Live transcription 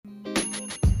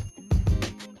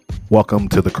Welcome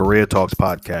to the Career Talks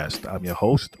podcast. I'm your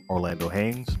host, Orlando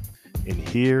Haynes, and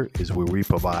here is where we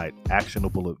provide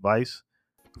actionable advice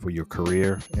for your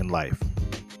career and life.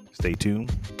 Stay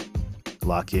tuned,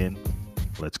 lock in,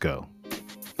 let's go.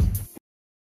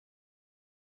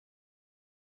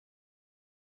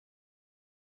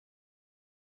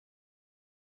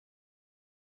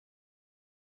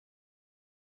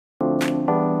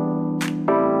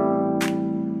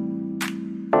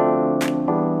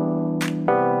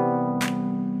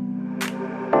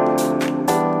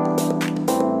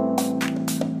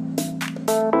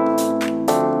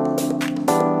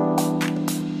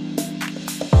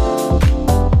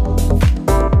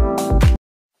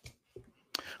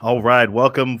 All right.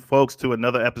 Welcome, folks, to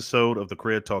another episode of the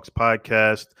Career Talks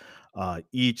podcast.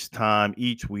 Each time,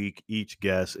 each week, each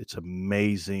guest, it's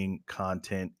amazing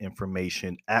content,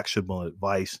 information, actionable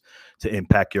advice to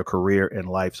impact your career and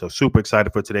life. So super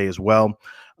excited for today as well.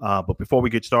 But before we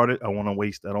get started, I don't want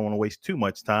to waste too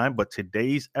much time. But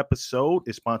today's episode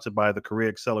is sponsored by the Career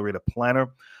Accelerator Planner.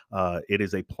 It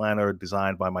is a planner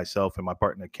designed by myself and my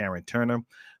partner, Karen Turner.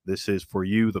 This is for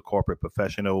you, the corporate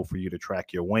professional, for you to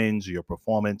track your wins, your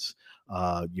performance,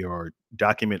 your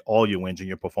document all your wins and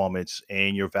your performance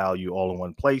and your value all in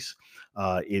one place.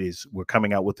 We're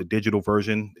coming out with the digital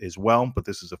version as well, but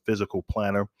this is a physical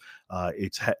planner.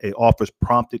 It offers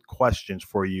prompted questions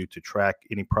for you to track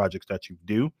any projects that you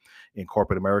do in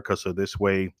corporate America. So this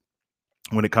way,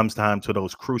 when it comes time to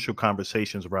those crucial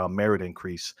conversations around merit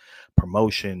increase,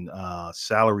 promotion,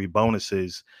 salary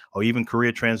bonuses, or even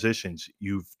career transitions,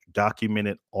 you've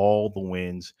documented all the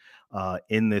wins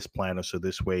in this planner. So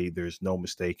this way there's no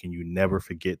mistake and you never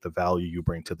forget the value you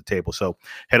bring to the table. So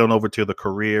head on over to the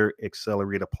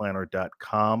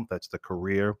careeracceleratorplanner.com. That's the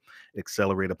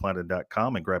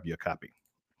careeracceleratorplanner.com and grab your copy.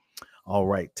 All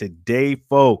right. Today,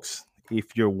 folks,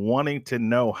 if you're wanting to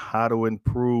know how to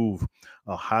improve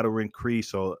or how to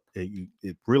increase or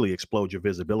it really explodes your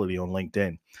visibility on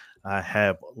LinkedIn, I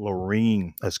have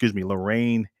Lorraine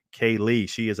K. Lee.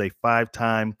 She is a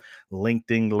 5-time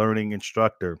LinkedIn learning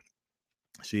instructor.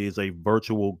 She is a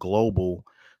virtual global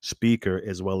speaker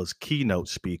as well as keynote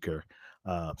speaker.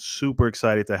 Super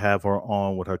excited to have her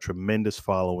on with her tremendous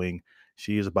following.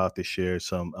 She is about to share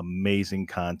some amazing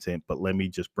content, but let me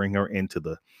just bring her into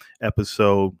the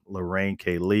episode. Lorraine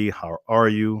K. Lee, how are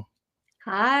you?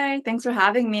 Hi, thanks for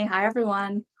having me. Hi,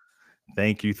 everyone.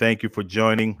 Thank you. Thank you for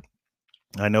joining.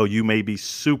 I know you may be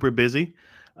super busy.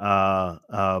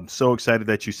 So excited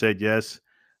that you said yes.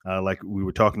 Like we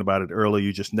were talking about it earlier,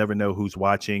 you just never know who's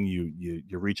watching. You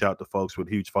reach out to folks with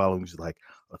huge followings. Like,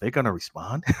 are they going to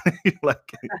respond?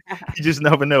 Like, you just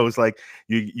never know. It's like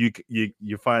you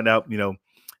find out.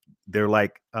 They're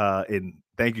like, and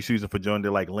thank you, Susan, for joining.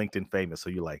 They're like LinkedIn famous. So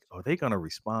you're like, are they going to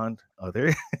respond? Are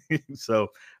they? So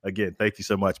again, thank you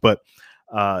so much. But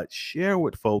share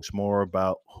with folks more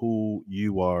about who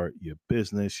you are, your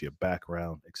business, your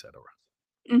background, etc.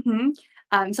 hmm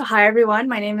so, hi, everyone.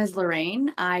 My name is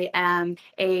Lorraine. I am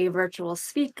a virtual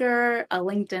speaker, a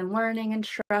LinkedIn learning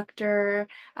instructor,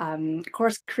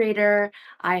 course creator.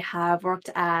 I have worked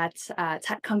at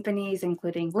tech companies,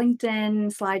 including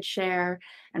LinkedIn, SlideShare,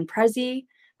 and Prezi.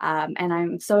 And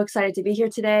I'm so excited to be here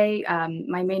today.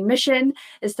 My main mission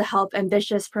is to help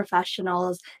ambitious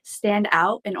professionals stand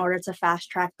out in order to fast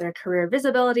track their career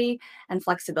visibility and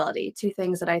flexibility, two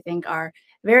things that I think are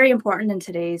very important in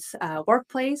today's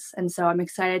workplace. And so I'm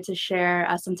excited to share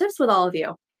some tips with all of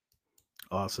you.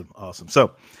 Awesome, awesome.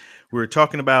 So we're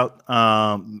talking about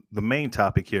the main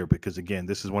topic here because again,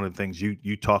 this is one of the things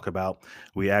you talk about.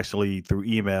 We actually through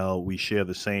email we share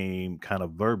the same kind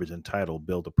of verbiage and title,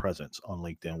 build a presence on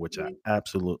LinkedIn, which I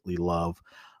absolutely love.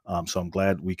 So I'm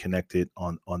glad we connected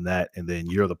on that, and then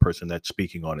you're the person that's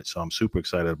speaking on it. So I'm super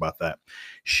excited about that.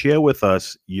 Share with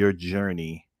us your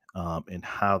journey and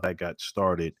how that got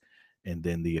started, and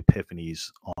then the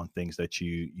epiphanies on things that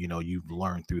you've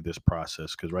learned through this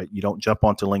process. Because right, you don't jump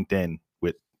onto LinkedIn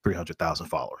with 300,000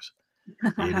 followers.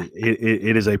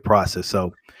 It is a process.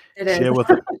 So It is. share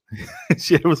with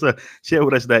share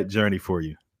with us that journey for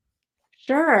you.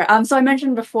 Sure. So I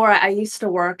mentioned before, I used to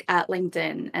work at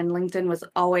LinkedIn, and LinkedIn was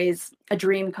always a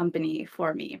dream company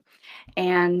for me.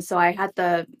 And so I had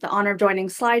the honor of joining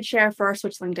SlideShare first,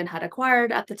 which LinkedIn had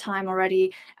acquired at the time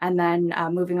already, and then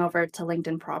moving over to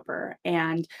LinkedIn proper.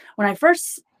 And when I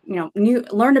first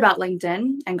learned about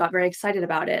LinkedIn and got very excited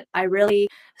about it, I really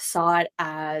saw it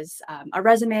as a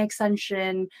resume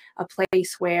extension, a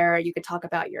place where you could talk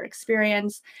about your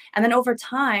experience. And then over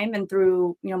time and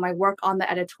through my work on the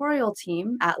editorial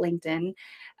team at LinkedIn,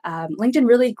 LinkedIn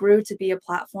really grew to be a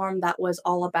platform that was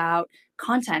all about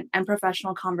content and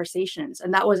professional conversations.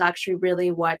 And that was actually really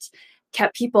what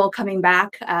kept people coming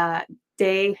back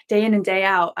day in and day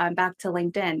out back to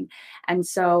LinkedIn. And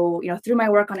so, through my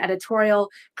work on editorial,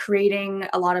 creating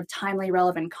a lot of timely,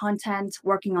 relevant content,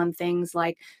 working on things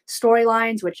like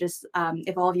storylines, which is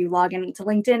if all of you log into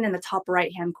LinkedIn in the top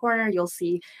right hand corner, you'll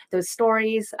see those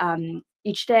stories.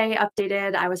 Each day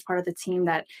updated. I was part of the team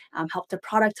that helped to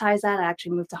productize that. I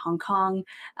actually moved to Hong Kong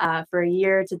for a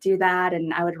year to do that.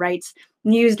 And I would write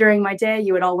news during my day.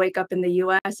 You would all wake up in the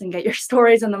US and get your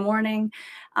stories in the morning.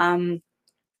 Um,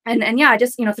 and yeah,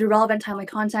 just through relevant, timely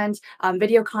content,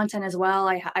 video content as well.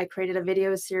 I created a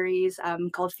video series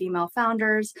called Female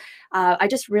Founders. I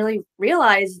just really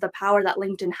realized the power that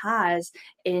LinkedIn has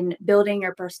in building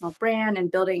your personal brand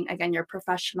and building again your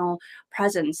professional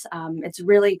presence. It's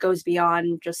really goes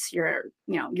beyond just your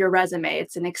resume.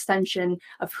 It's an extension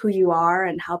of who you are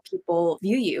and how people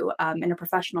view you in a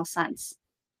professional sense.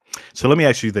 So let me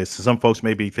ask you this. Some folks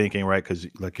may be thinking, right, because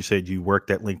like you said, you worked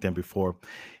at LinkedIn before.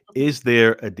 Is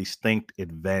there a distinct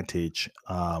advantage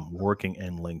working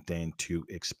in LinkedIn to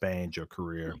expand your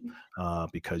career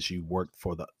because you worked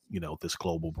for this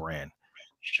global brand?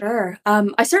 Sure.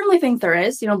 I certainly think there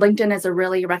is. LinkedIn is a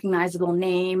really recognizable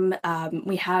name.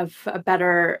 We have a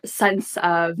better sense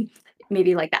of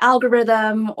maybe like the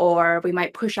algorithm, or we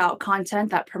might push out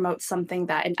content that promotes something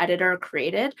that an editor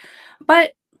created.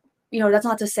 But that's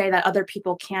not to say that other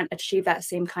people can't achieve that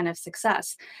same kind of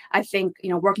success. I think,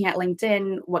 working at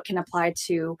LinkedIn, what can apply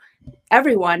to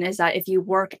everyone is that if you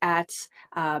work at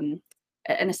um,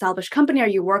 an established company, or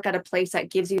you work at a place that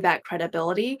gives you that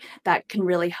credibility, that can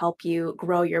really help you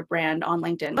grow your brand on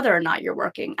LinkedIn, whether or not you're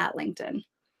working at LinkedIn.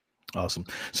 Awesome.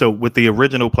 So with the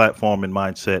original platform and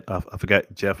mindset, I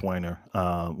forgot Jeff Weiner.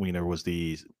 Weiner was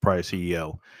the prior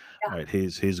CEO. Yeah. Right.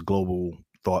 His global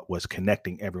thought was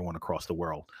connecting everyone across the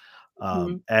world.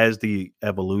 Mhm. As the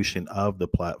evolution of the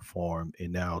platform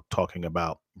and now talking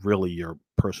about really your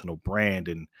personal brand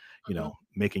and Mhm.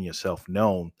 making yourself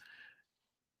known,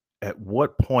 at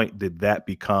what point did that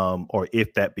become, or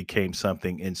if that became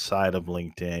something inside of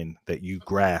LinkedIn that you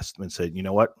grasped and said, you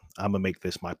know what, I'm gonna make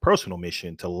this my personal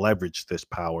mission to leverage this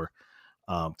power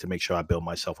to make sure I build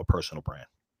myself a personal brand?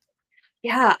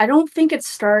 Yeah, I don't think it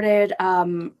started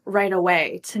right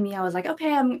away. To me, I was like,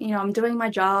 okay, I'm doing my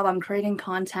job, I'm creating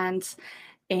content,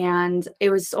 and it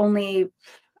was only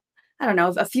I don't know,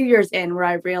 a few years in where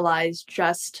I realized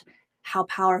just how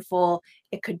powerful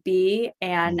it could be.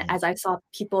 And Mhm. as I saw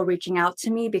people reaching out to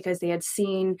me because they had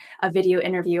seen a video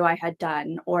interview I had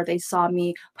done, or they saw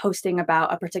me posting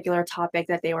about a particular topic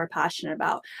that they were passionate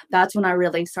about, that's when I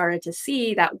really started to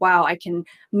see that, wow, I can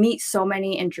meet so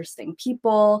many interesting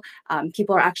people.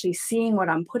 People are actually seeing what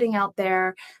I'm putting out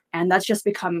there. And that's just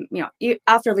become,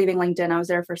 after leaving LinkedIn, I was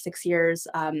there for 6 years.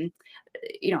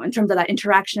 In terms of that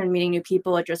interaction and meeting new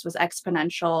people, it just was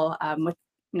exponential with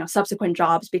subsequent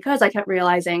jobs, because I kept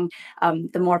realizing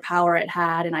the more power it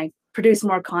had, and I produced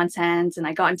more content and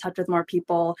I got in touch with more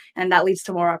people, and that leads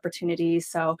to more opportunities.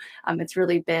 So it's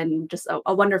really been just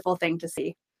a wonderful thing to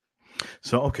see.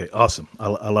 So okay, awesome.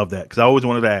 I love that because I always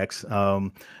wanted to ask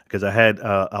because I had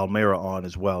Almira on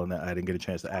as well, and I didn't get a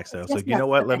chance to ask that. I Yes, was yes, like, you yes. know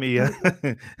what? Let Okay. me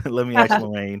Amazing. let me ask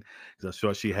Lorraine because I'm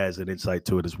sure she has an insight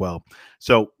to it as well.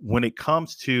 So when it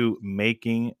comes to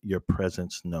making your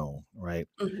presence known, right?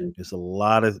 Mhm. There's a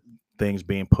lot of things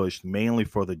being pushed, mainly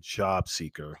for the job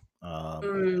seeker,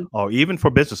 Mm, or even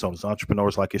for business owners,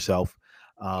 entrepreneurs like yourself.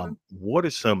 mhm. What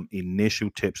are some initial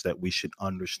tips that we should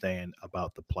understand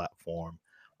about the platform?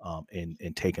 In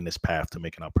taking this path to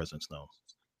making our presence known.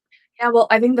 Yeah, well,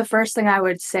 I think the first thing I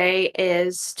would say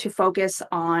is to focus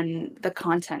on the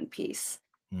content piece.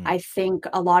 Mm, I think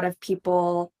a lot of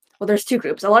people, well, there's two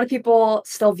groups. A lot of people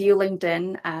still view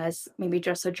LinkedIn as maybe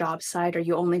just a job site, or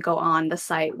you only go on the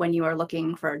site when you are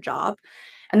looking for a job.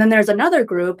 And then there's another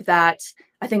group that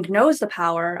I think knows the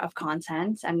power of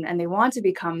content, and they want to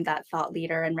become that thought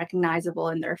leader and recognizable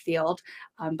in their field,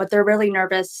 but they're really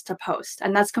nervous to post.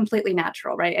 And that's completely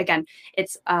natural, right? Again,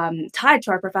 it's tied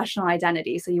to our professional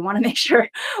identity. So you want to make sure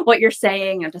what you're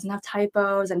saying it doesn't have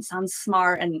typos and sounds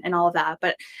smart, and all of that.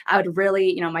 But I would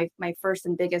really, my first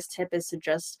and biggest tip is to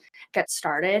just get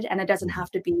started. And it doesn't mhm.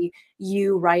 have to be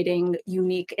you writing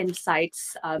unique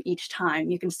insights each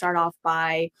time. You can start off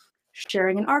by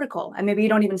sharing an article, and maybe you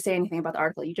don't even say anything about the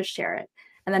article, you just share it.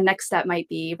 And the next step might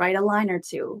be write a line or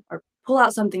two, or pull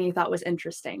out something you thought was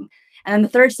interesting. And then the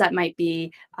third step might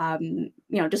be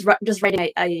just writing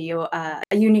a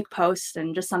unique post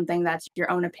and just something that's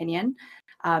your own opinion.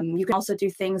 You can also do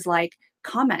things like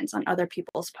comment on other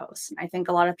people's posts. And I think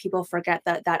a lot of people forget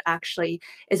that that actually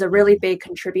is a really Mhm. big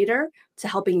contributor to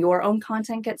helping your own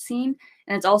content get seen.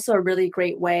 And it's also a really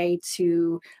great way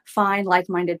to find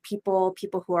like-minded people,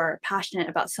 people who are passionate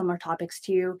about similar topics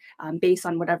to you, based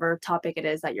on whatever topic it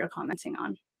is that you're commenting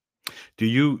on. Do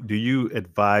you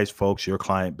advise folks, your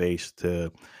client base,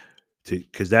 to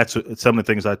because that's some of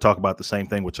the things I talk about the same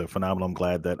thing, which are phenomenal. I'm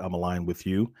glad that I'm aligned with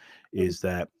you. Mm. Is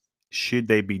that should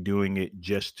they be doing it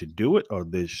just to do it, or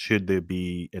should there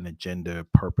be an agenda,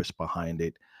 purpose behind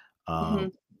it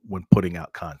Mhm. when putting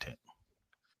out content?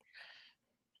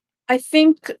 I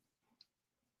think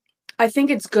I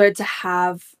think it's good to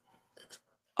have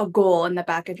a goal in the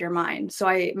back of your mind. So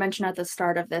I mentioned at the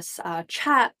start of this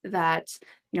chat that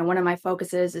one of my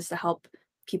focuses is to help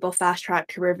people fast track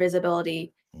career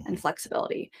visibility and Mhm.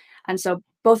 flexibility, and so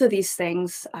both of these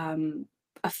things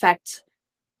affect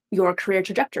your career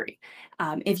trajectory.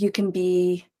 If you can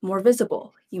be more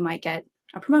visible, you might get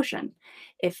a promotion.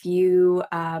 If you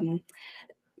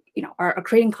are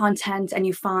creating content and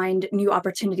you find new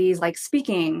opportunities like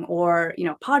speaking or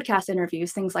podcast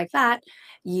interviews, things like that,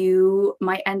 you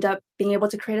might end up being able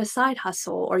to create a side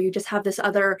hustle, or you just have this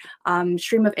other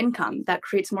stream of income that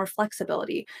creates more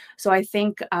flexibility. So I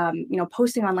think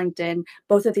posting on LinkedIn,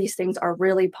 both of these things are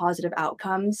really positive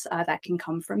outcomes that can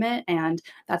come from it. And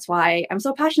that's why I'm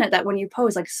so passionate that when you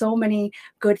post, like, so many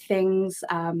good things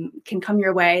can come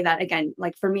your way. That, again,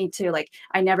 like for me too, like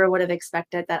I never would have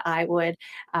expected that I would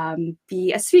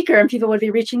be a speaker and people would be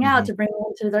reaching out Mhm. to bring me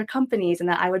into their companies, and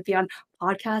that I would be on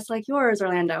podcasts like yours,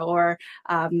 Orlando, or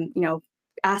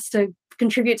asked to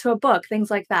contribute to a book,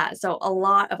 things like that. So a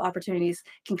lot of opportunities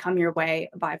can come your way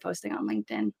by posting on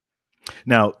LinkedIn.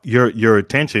 Now, your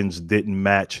intentions didn't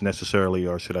match necessarily,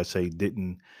 or should I say,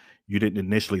 didn't you didn't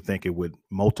initially think it would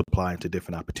multiply into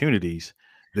different opportunities.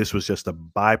 This was just a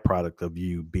byproduct of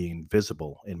you being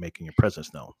visible and making your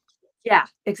presence known. Yeah,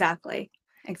 exactly.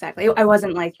 Exactly. Mhm. I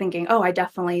wasn't like thinking, "Oh, I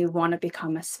definitely want to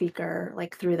become a speaker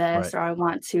like through this," Right. or "I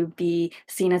want to be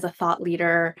seen as a thought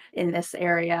leader in this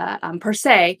area," per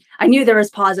se. I knew there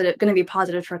was going to be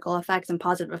positive trickle effects and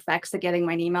positive effects to getting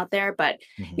my name out there, but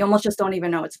Mhm. you almost just don't even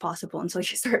know it's possible until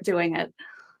you start doing it.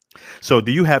 So,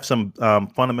 do you have some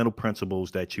fundamental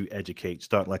principles that you educate?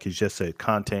 Start like you just said,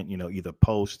 content. Either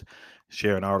post,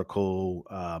 share an article,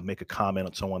 make a comment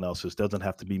on someone else's. Doesn't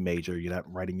have to be major. You're not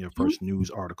writing your Mhm. first news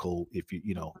article if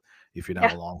you're not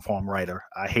Yeah, a long form writer.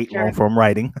 I hate long sure. form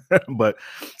writing, but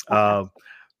Okay. uh,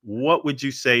 what would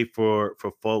you say for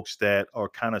folks that are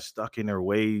kind of stuck in their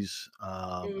ways,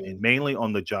 and Mm, mainly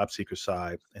on the job seeker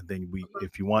side, and then mhm.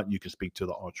 if you want, you can speak to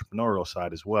the entrepreneurial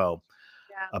side as well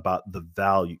Yeah. about the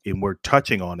value, and we're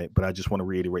touching on it, but I just want to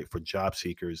reiterate for job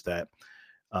seekers that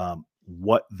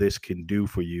what this can do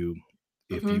for you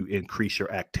if Mhm. you increase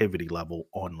your activity level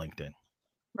on LinkedIn.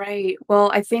 Right.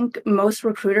 Well, I think most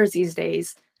recruiters these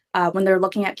days, when they're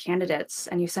looking at candidates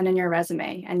and you send in your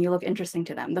resume and you look interesting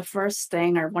to them, the first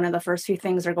thing, or one of the first few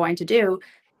things they're going to do,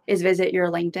 is visit your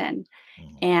LinkedIn.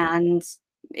 Mhm. And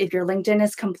if your LinkedIn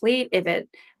is complete, if it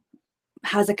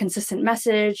has a consistent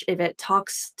message, if it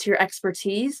talks to your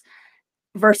expertise,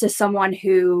 versus someone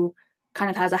who kind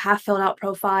of has a half filled out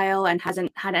profile and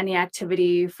hasn't had any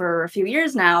activity for a few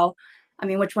years now, I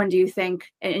mean, which one do you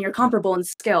think, and you're comparable in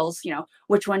skills,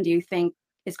 which one do you think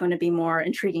is going to be more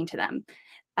intriguing to them?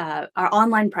 Our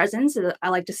online presence, I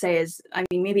like to say, is, I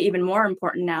mean, maybe even more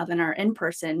important now than our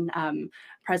in-person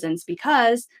presence,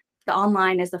 because the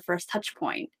online is the first touch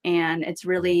point, and it's Mhm.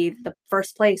 really the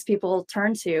first place people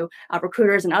turn to,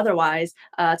 recruiters and otherwise,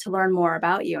 to learn more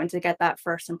about you and to get that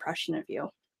first impression of you.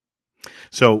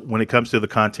 So when it comes to the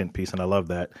content piece, and I love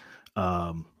that,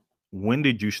 um, when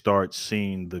did you start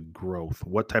seeing the growth?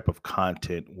 What type of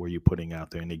content were you putting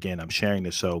out there? And again, I'm sharing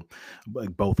this so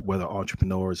both whether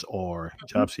entrepreneurs or Mhm.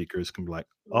 job seekers can be like,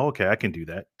 oh, okay, I can do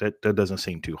that. That doesn't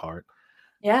seem too hard.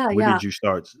 Yeah, When yeah. did you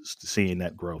start seeing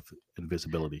that growth and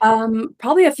visibility?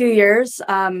 Probably a few years,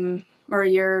 or a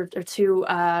year or two,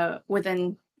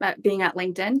 within being at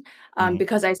LinkedIn, Hmm.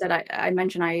 because I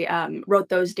mentioned I wrote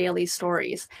those daily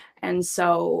stories, and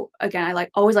so again, I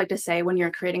always like to say, when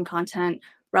you're creating content,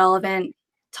 relevant,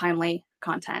 timely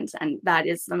content, and that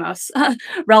is the most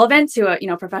relevant to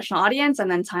a professional audience, and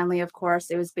then timely, of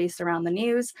course, it was based around the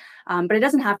news, but it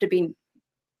doesn't have to be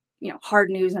hard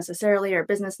news necessarily, or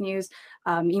business news.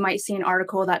 You might see an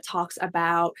article that talks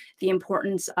about the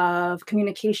importance of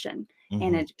communication,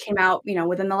 and Hmm. it came out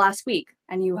within the last week,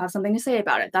 and you have something to say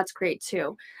about it. That's great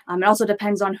too. It also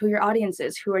depends on who your audience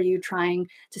is. Who are you trying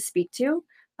to speak to?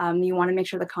 You want to make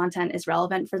sure the content is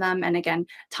relevant for them, and again,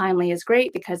 timely is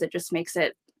great because it just makes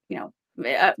it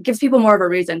gives people more of a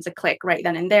reason to click right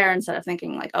then and there instead of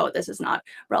thinking like, oh, this is not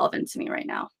relevant to me right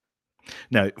now.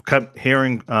 Now,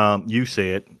 hearing you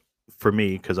say it for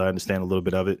me, because I understand a little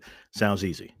bit of it, sounds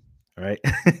easy, right?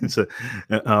 so,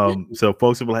 so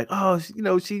folks will be like, "Oh,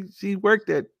 she worked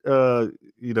at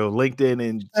LinkedIn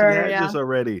and she Sure, has yeah. this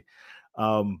already."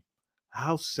 Um,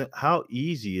 how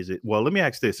easy is it? Well, let me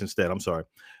ask this instead. I'm sorry.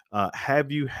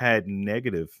 Have you had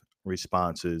negative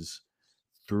responses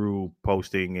through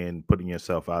posting and putting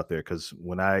yourself out there? Because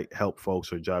when I help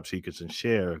folks or job seekers and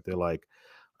share, they're like,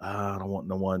 I don't want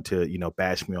no one to,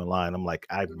 bash me online. I'm like,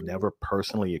 I've Mhm. never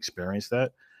personally experienced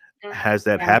that. Mhm. Has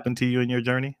that Yeah. happened to you in your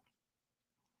journey?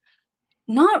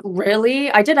 Not really.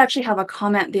 I did actually have a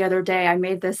comment the other day. I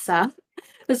made this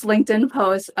this LinkedIn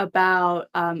post about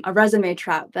a resume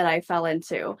trap that I fell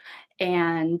into.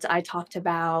 And I talked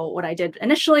about what I did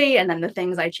initially and then the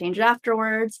things I changed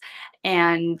afterwards.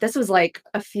 And this was like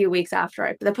a few weeks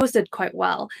after the post did quite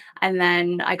well. And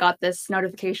then I got this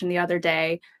notification the other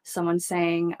day, someone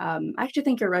saying, I actually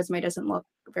think your resume doesn't look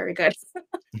very good.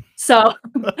 So,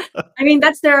 I mean,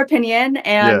 that's their opinion. Yeah,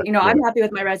 And, yeah, I'm happy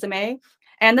with my resume.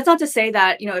 And that's not to say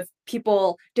that, if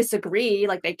people disagree,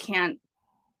 like they can't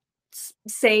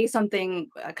say something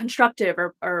constructive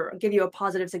or give you a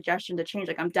positive suggestion to change.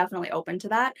 Like I'm definitely open to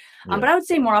that. yeah. But I would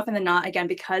say more often than not, again,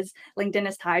 because LinkedIn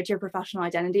is tied to your professional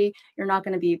identity, you're not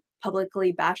going to be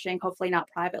publicly bashing, hopefully not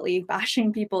privately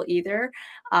bashing people either.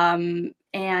 And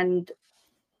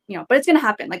but it's going to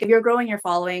happen. Like if you're growing your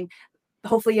following,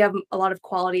 hopefully you have a lot of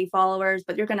quality followers,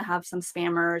 but you're going to have some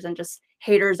spammers and just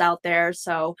haters out there.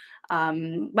 So,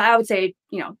 but I would say,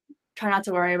 try not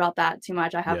to worry about that too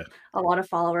much. I have Yeah. a lot of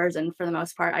followers, and for the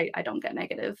most part, I don't get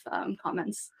negative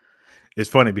comments. It's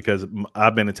funny because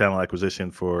I've been in talent acquisition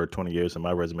for 20 years and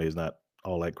my resume is not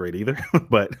all that great either.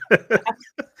 But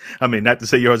I mean, not to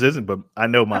say yours isn't, but I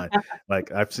know mine.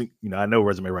 Like I've seen, I know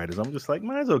resume writers. I'm just like,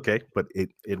 mine's okay, but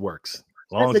it works.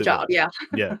 As long That's as the it job. works. Yeah.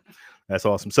 Yeah. That's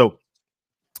awesome. So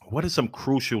what are some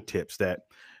crucial tips that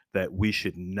we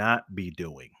should not be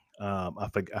doing? I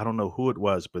don't know who it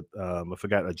was, but I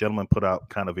forgot a gentleman put out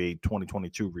kind of a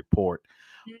 2022 report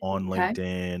on Okay.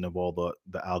 LinkedIn of all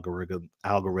the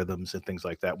algorithms and things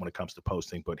like that when it comes to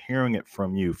posting. But hearing it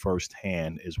from you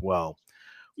firsthand as well,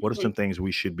 what are Mhm, some things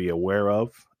we should be aware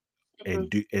of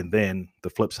mhm, and then the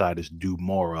flip side is do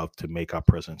more of to make our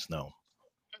presence known?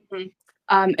 mhm.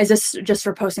 Is this just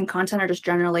for posting content or just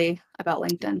generally about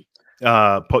LinkedIn?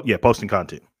 Yeah, posting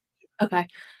content. Okay.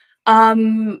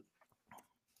 Um,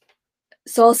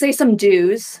 So I'll say some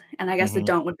do's, and I guess the Hmm.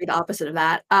 don't would be the opposite of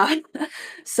that.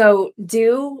 So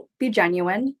do be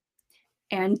genuine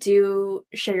and do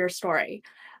share your story.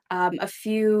 A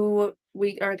few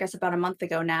week or I guess about a month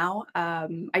ago now,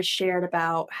 I shared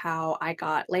about how I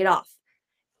got laid off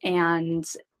and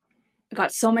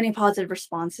got so many positive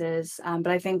responses. But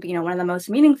I think, one of the most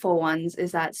meaningful ones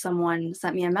is that someone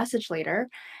sent me a message later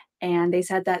and they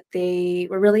said that they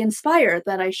were really inspired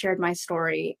that I shared my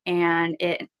story and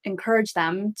it encouraged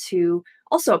them to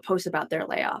also post about their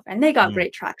layoff. And they got Mm,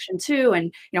 great traction too.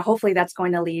 And, hopefully that's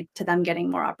going to lead to them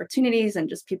getting more opportunities and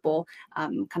just people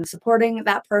kind of supporting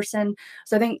that person.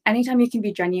 So I think anytime you can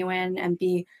be genuine and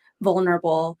be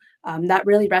vulnerable, that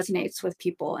really resonates with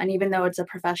people. And even though it's a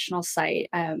professional site,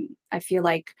 I feel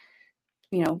like,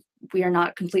 you know, we are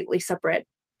not completely separate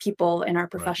people in our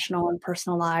right. professional and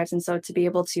personal lives. And so to be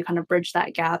able to kind of bridge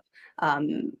that gap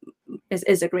um,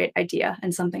 is a great idea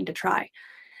and something to try.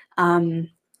 Um,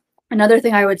 Another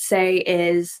thing I would say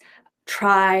is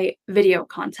try video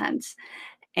content.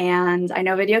 And I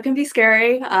know video can be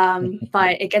scary,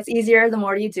 but it gets easier the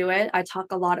more you do it. I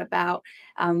talk a lot about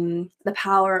the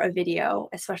power of video,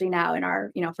 especially now in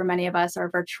our, for many of us, our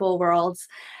virtual worlds.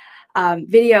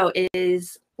 Video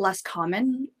is less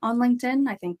common on LinkedIn.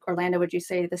 I think, Orlando, would you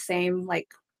say the same? Like,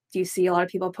 do you see a lot of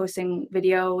people posting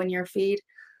video in your feed?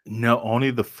 No,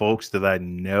 only the folks that I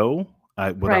know, what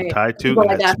I'm Right. tied to People in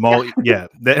like that us. Yeah. small, yeah,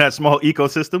 that small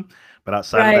ecosystem. But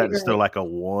outside of Right. that, it's still Right. like a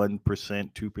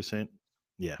 1%, 2%.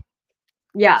 Yeah,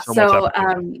 Yeah, so much so,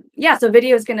 opportunity. yeah, so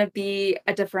video is gonna be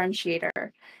a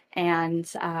differentiator, and,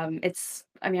 it's,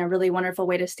 I mean, a really wonderful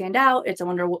way to stand out. It's a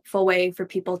wonderful way for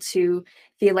people to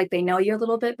feel like they know you a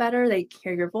little bit better. They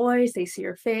hear your voice, they see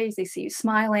your face, they see you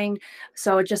smiling,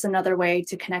 so it's just another way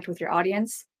to connect with your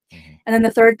audience. Mhm. And then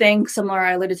the third thing, similar,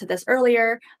 I alluded to this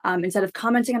earlier, instead of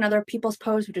commenting on other people's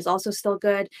posts, which is also still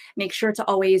good, make sure to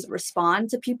always respond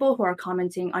to people who are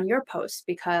commenting on your posts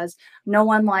because no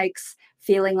one likes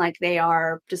feeling like they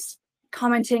are just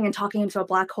commenting and talking into a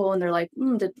black hole and they're like,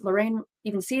 did Lorraine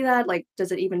even see that? Like,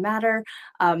 does it even matter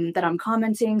that I'm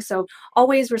commenting? So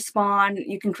always respond.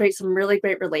 You can create some really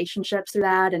great relationships through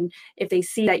that. And if they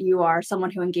see that you are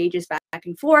someone who engages back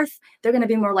and forth, they're going to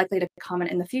be more likely to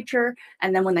comment in the future.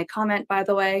 And then when they comment, by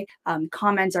the way,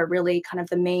 comments are really kind of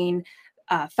the main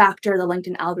factor the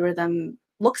LinkedIn algorithm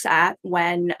looks at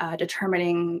when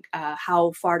determining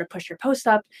how far to push your post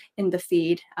up in the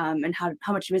feed and how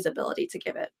much visibility to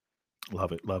give it.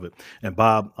 Love it, love it. And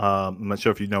Bob, I'm not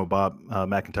sure if you know Bob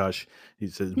McIntosh. He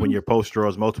says when Mhm. your post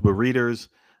draws multiple readers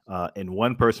and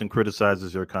one person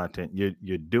criticizes your content,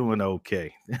 you're doing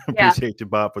okay. Yeah. Appreciate you,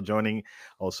 Bob, for joining.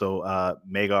 Also,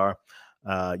 Magar.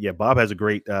 Yeah, Bob has a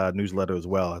great newsletter as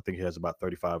well. I think he has about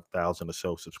 35,000 or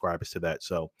so subscribers to that.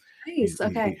 So, Nice.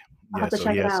 Okay. I'll yeah, have to so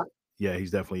check he it has. out. Yeah,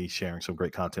 he's definitely sharing some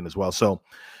great content as well. So,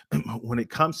 when it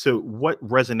comes to what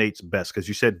resonates best, because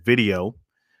you said video,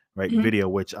 right? Mhm. Video,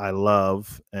 which I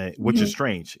love, which is Mhm.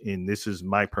 strange. And this is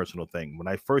my personal thing. When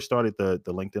I first started the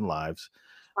LinkedIn Lives,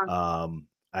 Fun.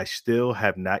 I still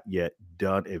have not yet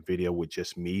done a video with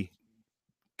just me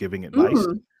giving advice.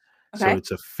 Mm. So Okay.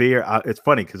 it's a fear. It's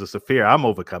funny because it's a fear I'm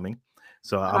overcoming.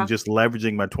 So I'm Uh-huh. just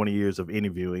leveraging my 20 years of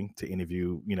interviewing to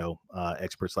interview,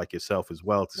 experts like yourself as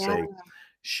well to Yeah. say,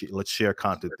 let's share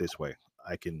content this way.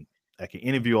 I can I can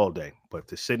interview all day, but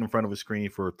to sit in front of a screen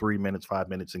for 3 minutes, 5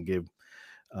 minutes, and give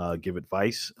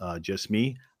advice, just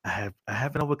me, I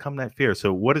haven't overcome that fear.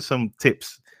 So, what are some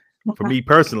tips for me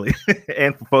personally,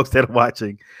 and for folks that are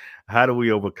watching? How do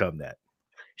we overcome that?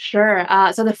 Sure.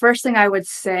 So the first thing I would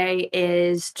say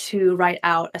is to write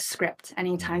out a script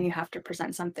anytime Hmm. you have to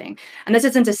present something. And this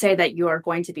isn't to say that you are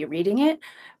going to be reading it,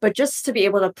 but just to be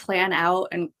able to plan out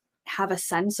and have a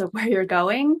sense of where you're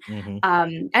going, Hmm.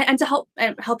 and to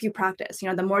help you practice.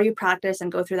 The more you practice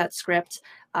and go through that script,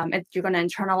 you're going to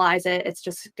internalize it. It's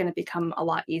just going to become a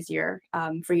lot easier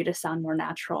for you to sound more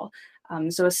natural.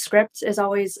 So a script is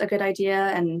always a good idea,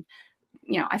 and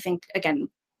I think again,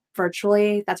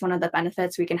 virtually, that's one of the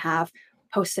benefits we can have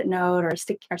post-it note or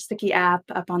a sticky app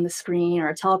up on the screen or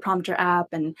a teleprompter app,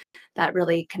 and that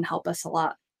really can help us a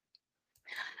lot.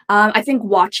 I think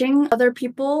watching other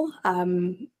people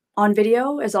on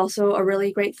video is also a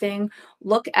really great thing.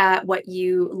 Look at what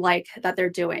you like that they're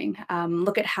doing.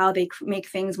 Look at how they make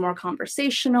things more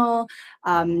conversational.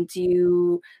 Hmm. Do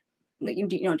you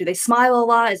do they smile a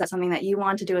lot? Is that something that you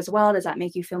want to do as well? Does that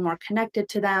make you feel more connected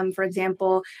to them? For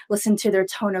example, listen to their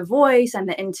tone of voice and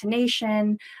the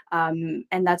intonation. And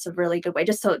that's a really good way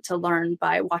just to learn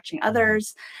by watching Hmm.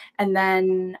 others. And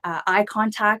then eye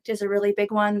contact is a really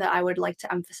big one that I would like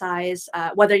to emphasize,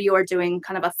 whether you are doing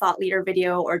kind of a thought leader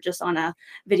video or just on a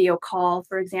video call,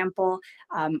 for example.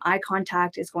 Eye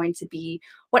contact is going to be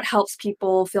what helps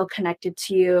people feel connected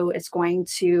to you. It's going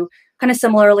to kind of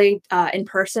similarly in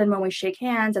person when we shake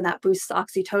hands and that boosts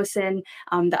oxytocin.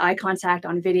 The eye contact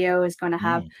on video is going to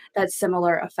have Mm. that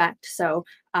similar effect. So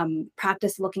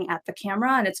practice looking at the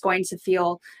camera, and it's going to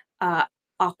feel uh,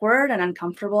 awkward and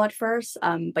uncomfortable at first,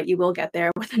 but you will get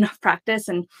there with enough practice.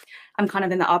 And I'm kind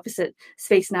of in the opposite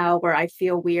space now where I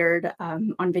feel weird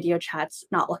on video chats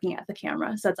not looking at the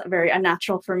camera. So it's very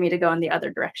unnatural for me to go in the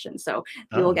other direction. So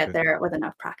you Oh, will get okay. there with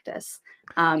enough practice.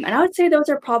 And I would say those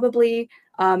are probably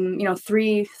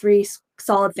three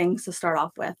solid things to start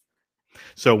off with.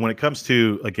 So, when it comes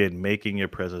to again making your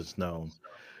presence known,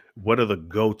 what are the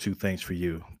go-to things for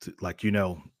you? Like,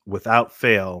 without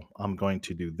fail, I'm going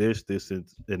to do this, this, and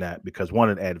that because one,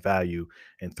 it add value,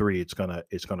 and three, it's gonna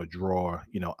draw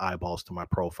eyeballs to my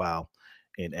profile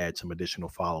and add some additional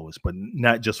followers, but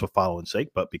not just for following sake,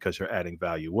 but because you're adding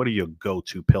value. What are your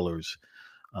go-to pillars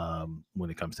when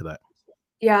it comes to that?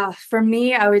 Yeah, for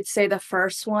me, I would say the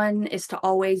first one is to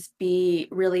always be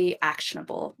really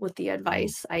actionable with the Mm.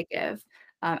 advice I give,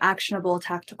 actionable,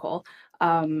 tactical,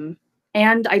 um,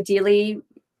 and ideally,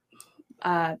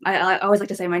 I always like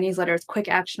to say my newsletter is quick,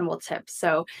 actionable tips.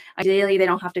 So ideally, they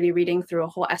don't have to be reading through a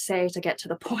whole essay to get to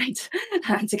the point,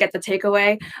 to get the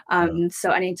takeaway. Yeah.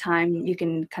 So anytime you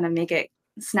can kind of make it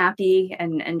snappy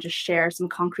and just share some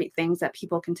concrete things that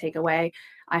people can take away,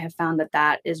 I have found that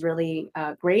that is really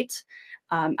great.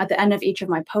 At the end of each of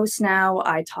my posts now,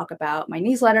 I talk about my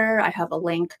newsletter. I have a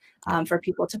link Yeah. for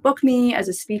people to book me as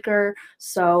a speaker.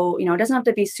 So, it doesn't have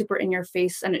to be super in your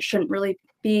face and it shouldn't really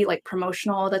be like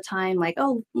promotional all the time. Like,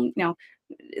 oh,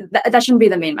 that shouldn't be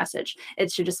the main message.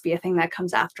 It should just be a thing that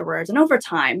comes afterwards. And over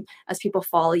time, as people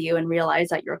follow you and realize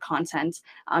that your content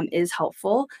is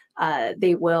helpful,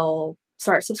 they will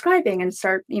start subscribing and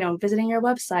start, visiting your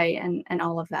website and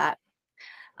all of that.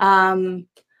 Um,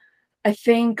 I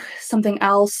think something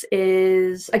else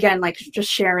is, again, like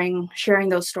just sharing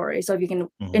those stories. So if you can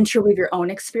Hmm. interweave your own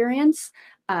experience,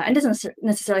 and it doesn't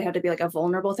necessarily have to be like a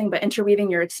vulnerable thing, but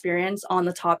interweaving your experience on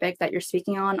the topic that you're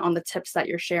speaking on the tips that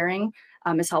you're sharing,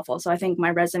 is helpful. So I think my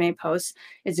resume post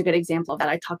is a good example of that.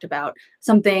 I talked about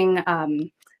something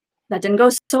that didn't go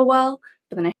so well,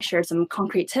 but then I shared some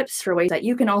concrete tips for ways that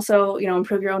you can also,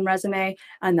 improve your own resume.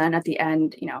 And then at the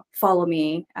end, follow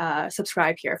me,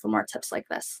 subscribe here for more tips like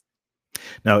this.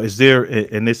 Now, is there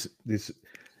and this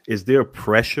is there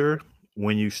pressure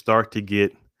when you start to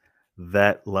get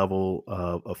that level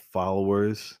of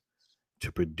followers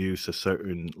to produce a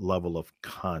certain level of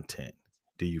content?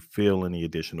 Do you feel any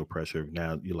additional pressure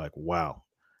now? You're like, wow,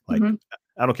 like Mhm.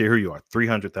 I don't care who you are,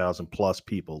 300,000 plus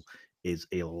people is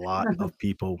a lot of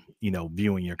people,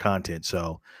 viewing your content.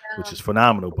 So, which Yeah. is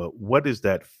phenomenal. But what does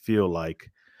that feel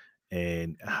like,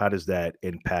 and how does that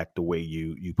impact the way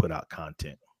you put out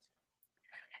content?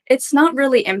 It's not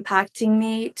really impacting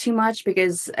me too much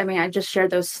because, I mean, I just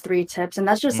shared those 3 tips, and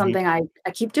that's just Hmm. something I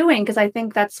keep doing because I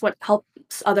think that's what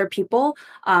helps other people.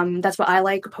 That's what I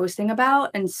like posting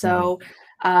about, and Hmm. so,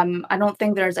 I don't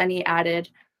think there's any added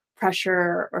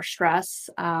pressure or stress.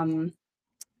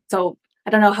 So I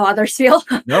don't know how others feel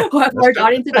No, who have that's large good.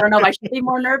 audiences. I don't know if I should be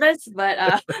more nervous,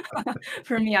 but,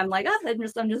 for me, I'm like, "Ah, I'm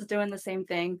just doing the same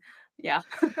thing." Yeah.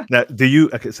 Now, do you?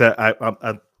 Okay, so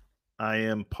I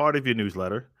am part of your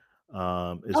newsletter,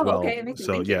 as Oh, well. okay, amazing,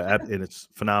 So thank you. yeah, and it's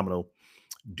phenomenal.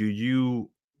 Do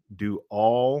you do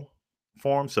all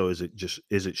forms? So is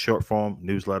it short form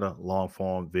newsletter, long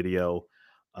form video,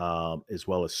 as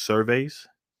well as surveys?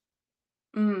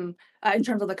 In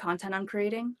terms of the content I'm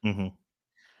creating? Hmm.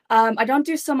 I don't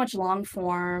do so much long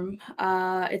form.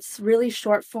 It's really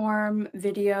short form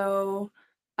video,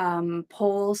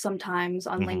 polls sometimes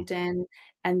on Hmm. LinkedIn,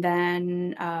 and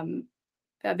then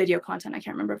video content. I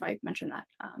can't remember if I mentioned that.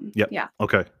 Yep. Yeah,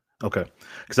 Okay. Okay.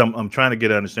 Because I'm trying to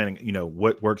get an understanding.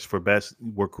 What work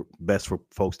best for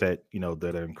folks that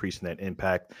that are increasing that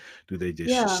impact. Do they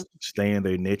just yeah. stay in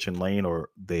their niche and lane, or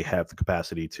they have the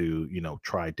capacity to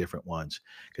try different ones?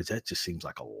 Because that just seems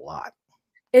like a lot.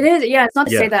 It is. Yeah, it's not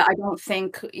to say Yeah. that I don't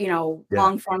think Yeah.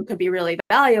 long form could be really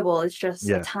valuable. It's just a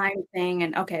Yeah. time thing.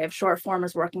 And okay, if short form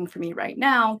is working for me right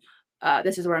now,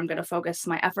 this is where I'm going to focus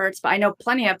my efforts. But I know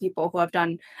plenty of people who have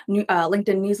done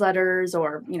LinkedIn newsletters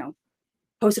or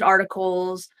posted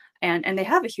articles, and they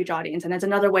have a huge audience, and it's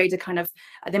another way to kind of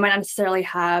they might not necessarily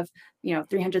have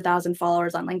 300,000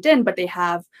 followers on LinkedIn, but they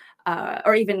have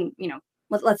or even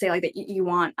let's say like that you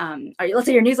want or let's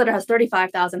say your newsletter has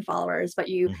 35,000 followers, but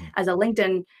you Hmm. as a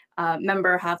LinkedIn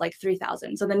member have like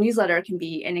 3,000. So the newsletter can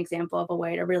be an example of a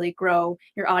way to really grow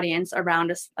your audience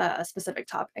around a specific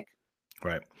topic.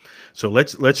 Right. So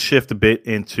let's shift a bit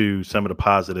into some of the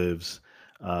positives,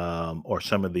 or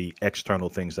some of the external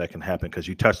things that can happen. Because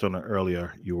you touched on it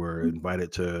earlier. You were Mhm.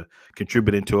 invited to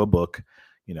contribute into a book.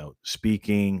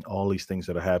 Speaking, all these things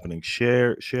that are happening.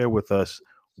 Share with us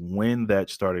when that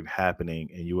started happening,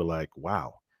 and you were like,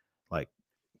 "Wow, like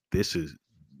this is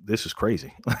this is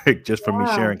crazy!" Like just from me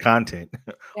Yeah, sharing content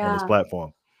on this yeah.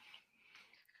 platform.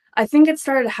 I think it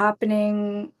started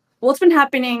happening. Well, it's been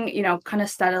happening, kind of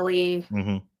steadily.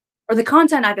 Hmm. Or the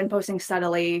content I've been posting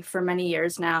steadily for many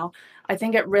years now. I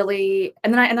think it really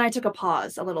and then I took a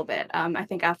pause a little bit. I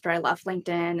think after I left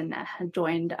LinkedIn and I had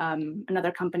joined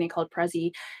another company called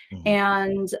Prezi, Hmm.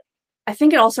 and I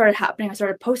think it all started happening. I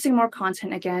started posting more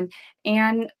content again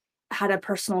and had a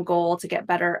personal goal to get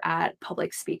better at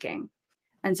public speaking.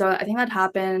 And so I think that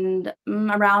happened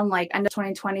around like end of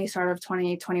 2020, start of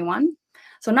 2021.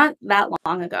 So not that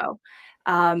long ago.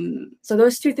 So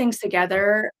those two things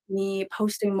together, me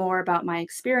posting more about my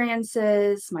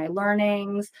experiences, my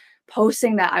learnings,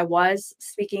 posting that I was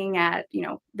speaking at,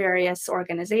 various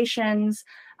organizations,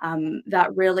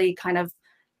 that really kind of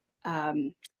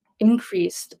um,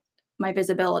 increased my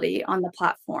visibility on the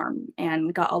platform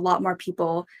and got a lot more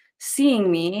people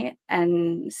seeing me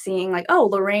and seeing like, oh,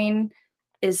 Lorraine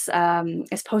is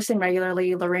posting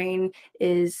regularly. Lorraine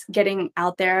is getting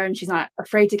out there, and she's not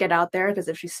afraid to get out there because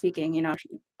if she's speaking,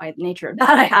 by nature of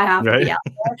that, I have to be Right. out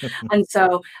there. And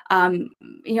so, um,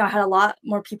 I had a lot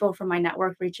more people from my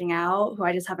network reaching out who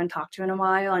I just haven't talked to in a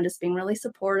while and just being really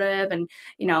supportive and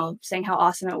saying how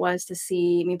awesome it was to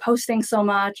see me posting so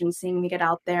much and seeing me get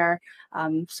out there.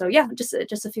 So yeah, just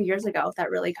a few years ago,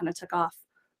 that really kind of took off.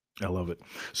 I love it.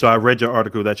 So I read your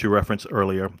article that you referenced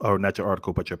earlier, or not your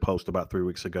article, but your post about 3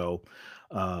 weeks ago,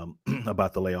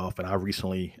 about the layoff. And I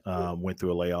recently went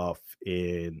through a layoff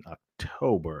in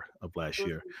October of last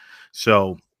year. Mhm.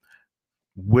 So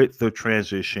with the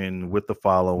transition, with the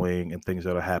following and things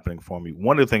that are happening for me,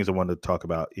 one of the things I wanted to talk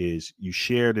about is you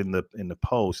shared in the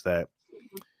post that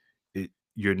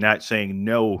you're not saying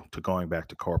no to going back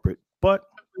to corporate, but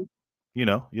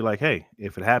you're like, hey,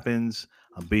 if it happens,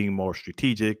 I'm being more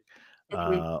strategic,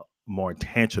 Mhm. uh, more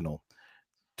intentional.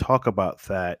 Talk about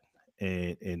that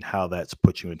and how that's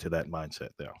put you into that mindset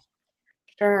there.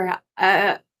 Sure.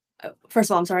 First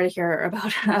of all, I'm sorry to hear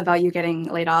about about you getting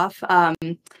laid off. I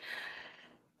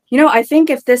think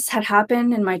if this had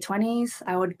happened in my 20s,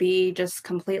 I would be just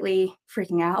completely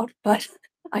freaking out. But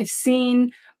I've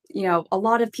seen, a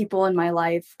lot of people in my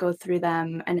life go through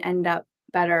them and end up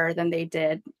better than they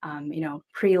did,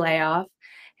 pre-layoff.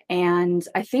 And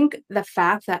I think the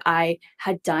fact that I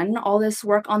had done all this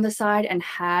work on the side and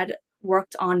had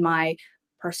worked on my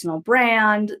personal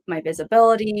brand, my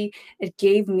visibility, it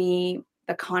gave me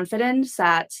the confidence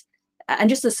and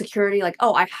just the security, like,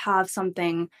 oh, I have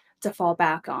something to fall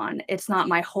back on. It's not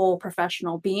my whole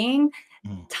professional being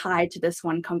Mm. tied to this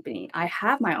one company. I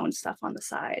have my own stuff on the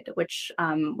side, which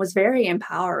was very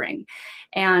empowering.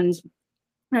 And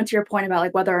to your point about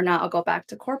like whether or not I'll go back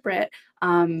to corporate,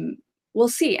 um, we'll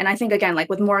see. And I think again, like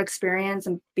with more experience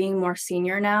and being more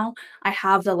senior now, I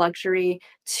have the luxury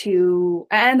to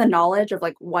and the knowledge of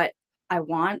like what I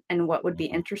want and what would be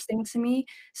Mhm. interesting to me.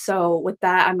 So with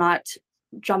that, I'm not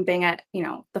jumping at,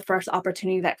 the first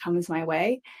opportunity that comes my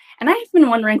way. And I've been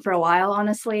wondering for a while,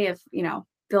 honestly, if,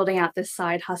 building out this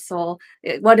side hustle,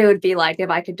 what it would be like if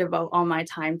I could devote all my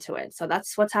time to it. So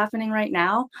that's what's happening right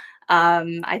now.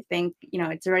 I think,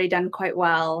 it's already done quite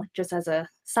well just as a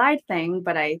side thing,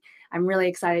 but I'm really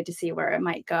excited to see where it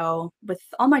might go with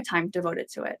all my time devoted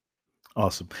to it.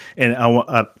 Awesome. And I want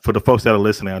for the folks that are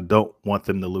listening, I don't want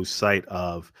them to lose sight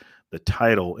of the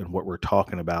title and what we're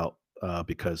talking about,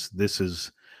 because this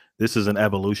is an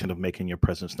evolution of making your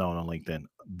presence known on LinkedIn.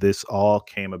 This all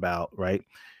came about, right?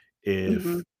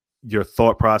 Mhm. If your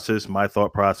thought process, my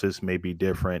thought process may be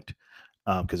different,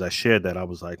 because I shared that I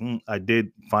was like, I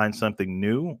did find something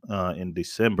new in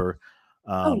December,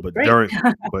 Oh, but great.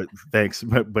 but thanks,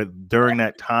 but during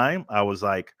that time, I was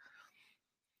like,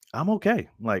 I'm okay.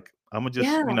 Like I'm gonna just,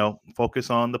 Yeah, focus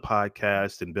on the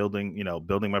podcast and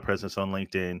building my presence on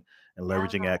LinkedIn and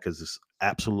leveraging yeah. that because it's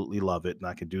absolutely love it and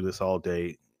I can do this all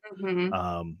day. Mhm.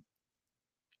 Um,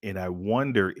 and I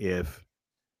wonder if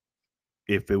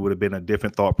it would have been a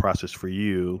different thought process for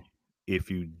you if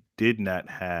you did not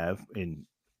have and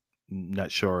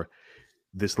not sure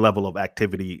this level of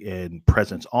activity and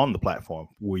presence on the platform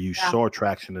where you Yeah. saw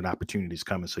traction and opportunities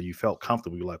coming. So you felt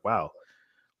comfortable. You're like, wow,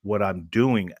 what I'm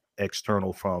doing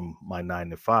external from my 9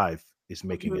 to 5 is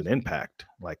making Mhm. an impact.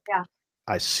 Like Yeah.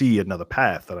 I see another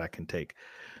path that I can take.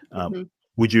 Um, Mhm.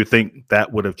 would you think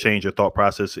that would have changed your thought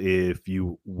process if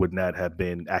you would not have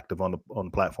been active on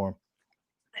the platform?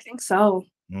 I think so.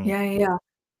 Mm. Yeah, yeah, yeah.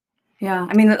 Yeah.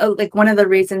 I mean, like one of the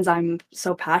reasons I'm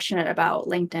so passionate about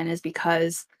LinkedIn is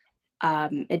because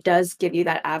it does give you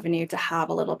that avenue to have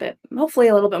a little bit, hopefully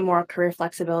a little bit more career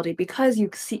flexibility because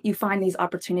you find these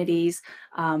opportunities,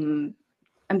 um,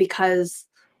 and because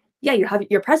yeah, you have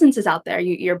your presence is out there,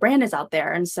 your brand is out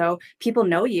there, and so people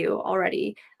know you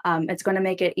already. It's going to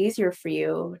make it easier for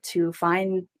you to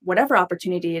find whatever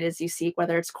opportunity it is you seek,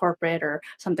 whether it's corporate or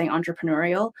something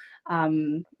entrepreneurial.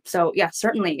 So yeah,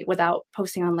 certainly without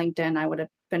posting on LinkedIn, I would have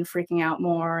been freaking out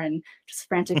more and just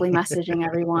frantically messaging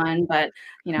everyone. But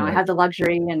I Right. have the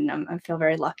luxury, and I feel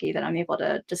very lucky that I'm able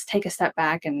to just take a step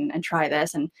back and try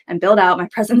this and build out my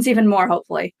presence even more,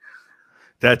 hopefully.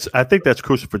 I think that's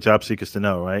crucial for job seekers to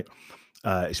know, right?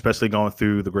 Especially going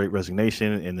through the great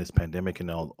resignation in this pandemic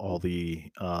and all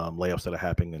the layoffs that are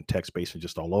happening in tech space and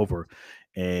just all over.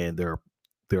 And there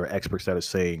are experts that are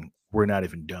saying we're not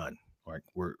even done. Right,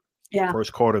 we're Yeah.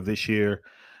 first quarter of this year.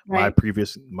 Right.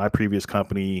 My previous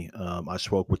company, I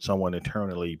spoke with someone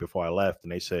internally before I left,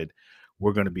 and they said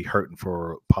we're going to be hurting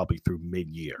for probably through mid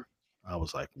year. I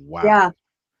was like, wow. Yeah. I'm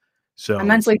So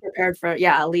mentally prepared for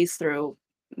yeah, at least through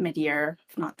mid-year,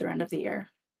 if not through end of the year.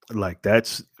 like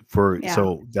that's for Yeah.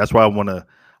 so that's why I want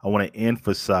to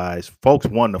emphasize folks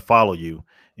want to follow you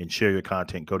and share your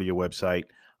content, go to your website,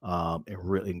 and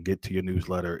really and get to your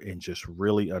newsletter and just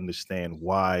really understand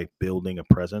why building a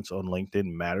presence on LinkedIn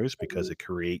matters because Mhm. it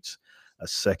creates a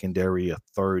secondary, a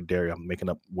third dairy. I'm making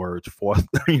up words, fourth,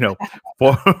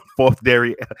 fourth, fourth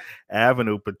dairy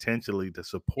avenue potentially to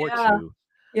support Yeah. you.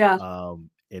 Yeah.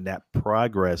 And that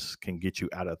progress can get you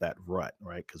out of that rut,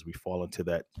 right? Because we fall into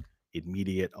that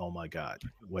immediate, oh my God,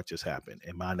 what just happened?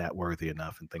 Am I not worthy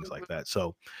enough? And things like Mhm. that.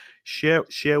 So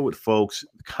share with folks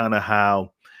kind of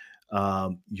how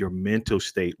your mental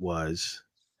state was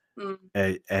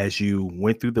Mm. as you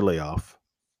went through the layoff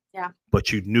Yeah.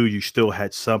 but you knew you still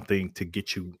had something to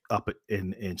get you up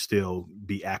and still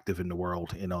be active in the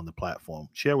world and on the platform.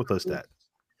 Share with us that.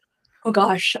 Oh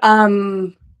gosh.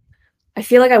 I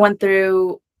feel like I went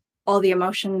through all the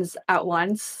emotions at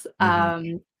once.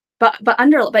 Hmm. But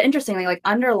interestingly, like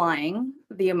underlying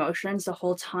the emotions the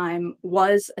whole time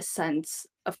was a sense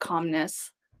of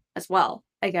calmness as well.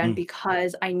 Again, Mm.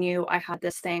 because I knew I had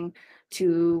this thing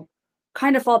to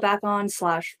kind of fall back on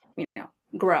slash,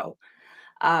 grow.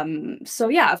 So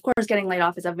yeah, of course, getting laid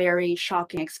off is a very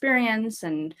shocking experience,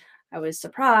 and I was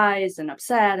surprised and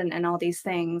upset and all these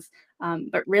things.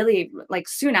 But really, like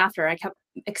soon after, I kept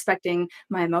expecting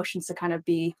my emotions to kind of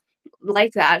be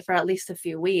like that for at least a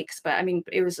few weeks. But I mean,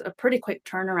 it was a pretty quick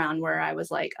turnaround where I was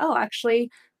like, oh, actually,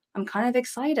 I'm kind of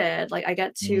excited. Like I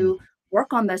get Mm. to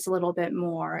work on this a little bit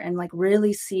more and like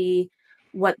really see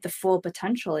what the full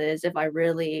potential is if I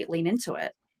really lean into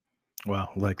it. Wow.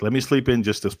 Like, let me sleep in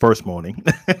just this first morning.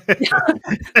 I've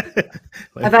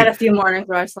Let had me- a few mornings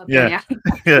where I slept in, yeah.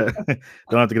 yeah. Yeah.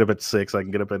 Don't have to get up at 6. I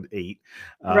can get up at 8.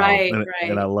 Right, And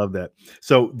I right. love that.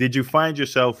 So did you find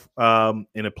yourself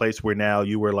in a place where now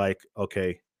you were like,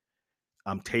 okay,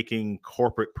 I'm taking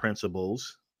corporate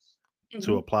principles to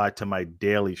Mhm. apply to my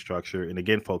daily structure. And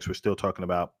again, folks, we're still talking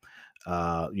about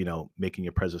making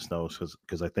your presence known,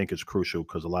 because I think it's crucial,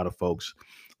 because a lot of folks,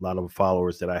 a lot of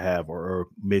followers that I have are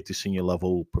mid to senior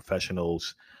level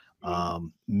professionals,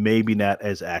 Mm, maybe not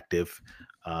as active,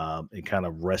 and kind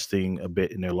of resting a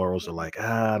bit in their laurels. Are mm, like,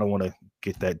 I don't want to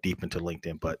get that deep into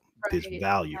LinkedIn, but there's right.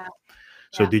 value. Yeah,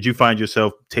 So yeah. did you find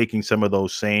yourself taking some of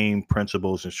those same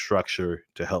principles and structure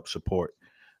to help support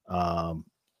um,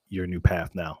 your new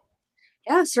path now?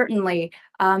 Yeah, certainly.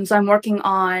 So I'm working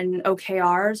on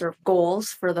OKRs or goals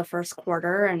for the first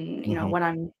quarter and, Hmm. what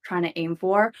I'm trying to aim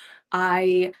for.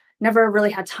 I never really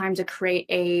had time to create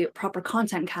a proper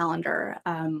content calendar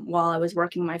while I was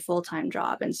working my full-time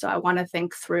job. And so I want to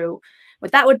think through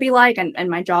what that would be like. And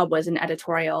my job was an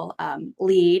editorial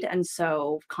lead. And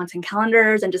so content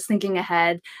calendars and just thinking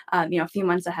ahead, a few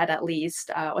months ahead at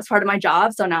least, was part of my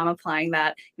job. So now I'm applying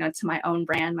that, to my own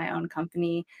brand, my own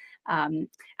company. Um,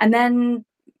 and then,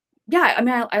 yeah, I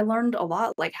mean, I learned a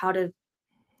lot, like how to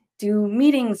do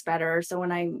meetings better. So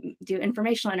when I do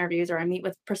informational interviews or I meet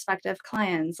with prospective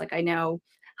clients, like I know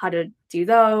how to do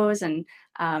those. And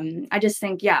I just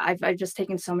think, yeah, I've just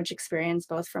taken so much experience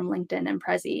both from LinkedIn and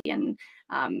Prezi, and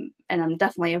I'm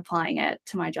definitely applying it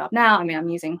to my job now. I mean, I'm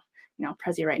using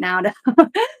Prezi right now to to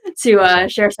That's awesome.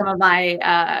 share some of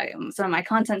my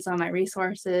content, some of my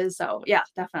resources. So yeah,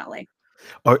 definitely.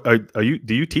 Are you?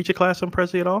 Do you teach a class on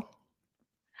Prezi at all?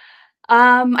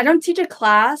 I don't teach a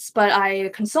class, but I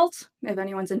consult if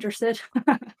anyone's interested.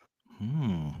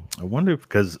 Hmm. I wonder,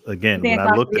 because You again, think when a I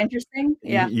class would looked be at, interesting?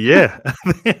 Yeah, yeah,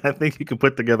 I think you could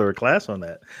put together a class on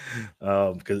that,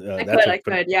 because I that's could, a I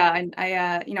could, yeah, and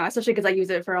especially because I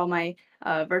use it for all my,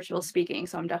 virtual speaking,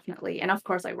 so I'm definitely, and of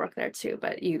course I work there too,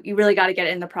 but you really gotta get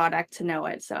in the product to know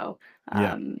it, so,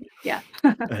 yeah. yeah.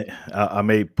 I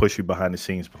may push you behind the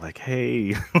scenes, but like,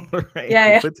 hey, right,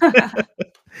 Yeah, put yeah.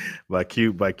 by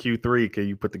Q3, can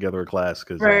you put together a class?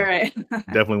 Because Right, right.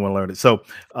 definitely want to learn it. So,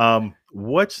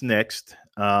 what's next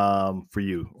for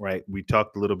you? Right, we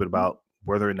talked a little bit Mhm, about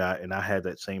whether or not, and I had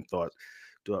that same thought.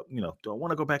 Do I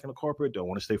want to go back into corporate? Do I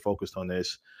want to stay focused on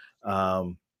this?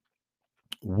 Um,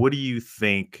 what do you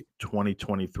think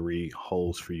 2023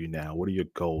 holds for you now? What are your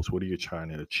goals? What are you trying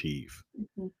to achieve?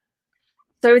 mhm.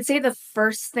 So I would say the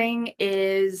first thing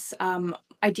is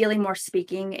ideally more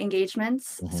speaking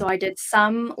engagements. Hmm. So I did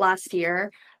some last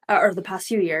year or the past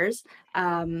few years,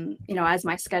 as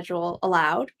my schedule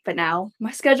allowed. But now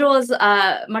my schedule is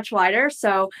much wider,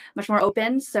 so much more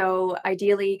open. So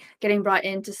ideally, getting brought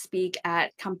in to speak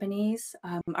at companies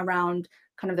around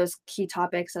kind of those key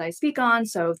topics that I speak on.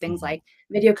 So things Hmm. like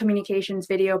video communications,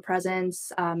 video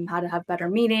presence, how to have better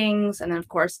meetings, and then of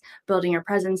course building your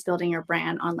presence, building your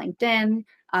brand on LinkedIn,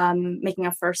 making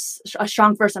a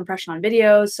strong first impression on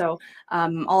videos. So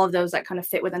all of those that kind of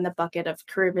fit within the bucket of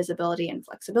career visibility and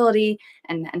flexibility,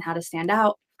 and how to stand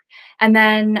out. And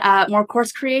then more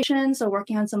course creation. So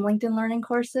working on some LinkedIn learning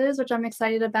courses, which I'm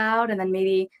excited about. And then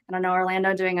maybe, I don't know,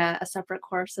 Orlando doing a separate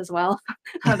course as well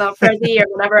about Prezi or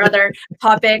whatever other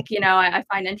topic, I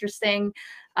find interesting.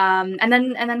 And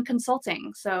then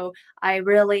consulting. So I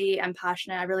really am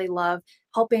passionate. I really love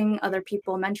helping other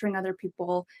people, mentoring other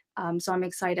people. So I'm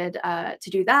excited to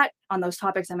do that on those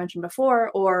topics I mentioned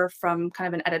before, or from kind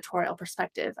of an editorial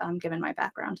perspective, given my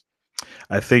background.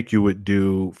 I think you would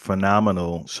do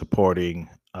phenomenal supporting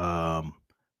um,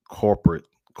 corporate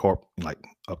like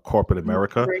a corporate Mhm.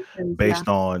 America,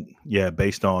 Corporations, yeah.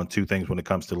 based on two things when it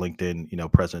comes to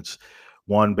LinkedIn, presence.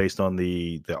 One based on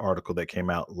the article that came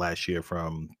out last year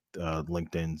from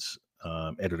LinkedIn's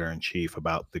editor in chief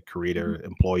about the Mhm. creator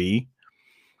employee,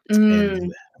 and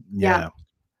Mm, yeah. yeah,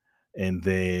 and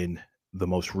then the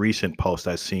most recent post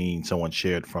I seen someone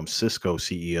shared from Cisco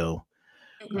CEO.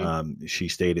 Mhm. She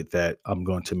stated that I'm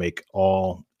going to make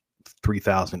all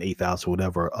 3,000, 8,000,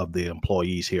 whatever of the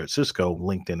employees here at Cisco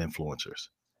LinkedIn influencers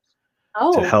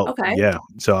to Oh, help. okay. Yeah.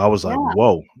 So I was like, Yeah.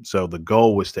 whoa. So the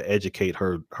goal was to educate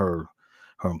her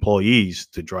employees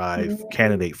to drive Mm,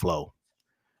 candidate flow,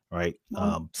 right?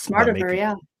 well, By smart of her, making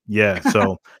yeah. yeah.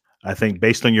 So I think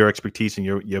based on your expertise and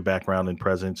your background and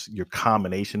presence, your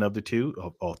combination of the two,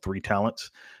 or three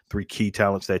talents, three key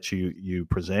talents that you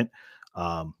present,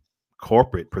 um,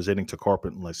 corporate presenting to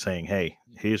corporate and like saying, hey,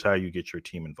 here's how you get your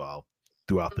team involved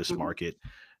throughout this Mhm. market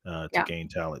to Yeah. gain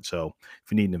talent. So if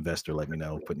you need an investor, let me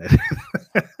know. Putting that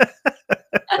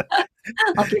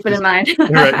I'll keep it in just mind.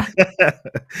 right.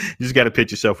 You just got to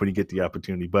pitch yourself when you get the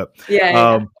opportunity. But Yeah, yeah,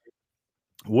 yeah. um,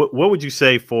 what would you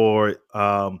say for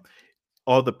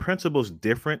are the principles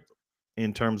different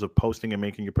in terms of posting and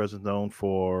making your presence known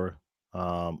for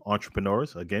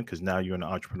entrepreneurs? Again, because now you're in the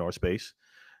entrepreneur space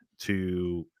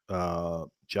to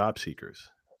job seekers.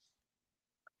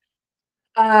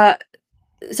 Uh,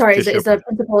 sorry, Just your is the opinion.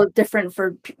 principle different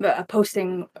for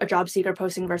posting a job seeker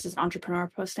posting versus an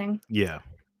entrepreneur posting? Yeah.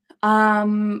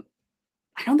 Um,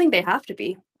 I don't think they have to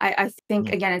be. I think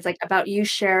Mm, again, it's like about you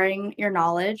sharing your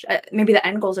knowledge. Maybe the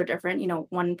end goals are different. You know,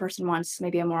 one person wants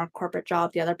maybe a more corporate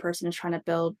job, the other person is trying to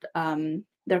build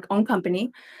their own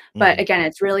company. But mhm, again,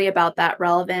 it's really about that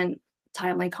relevant,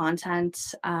 timely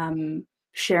content,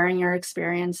 sharing your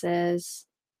experiences,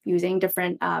 using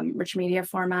different rich media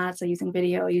formats, so using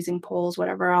video, using polls,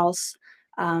 whatever else.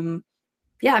 Um,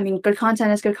 yeah, I mean, good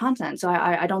content is good content. So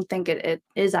I don't think it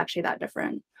is actually that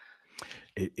different.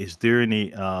 Is there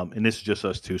any and this is just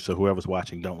us two, so whoever's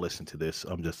watching, don't listen to this.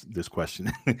 I'm just this question.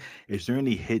 Is there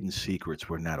any hidden secrets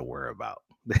we're not aware about?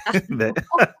 That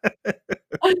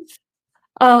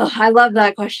Oh, I love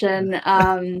that question.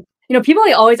 People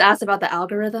like, always ask about the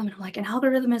algorithm, and I'm like, "An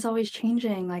algorithm is always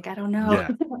changing, like, I don't know." yeah.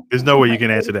 There's no way you Like,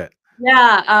 can answer that.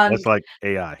 yeah, That's like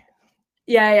AI.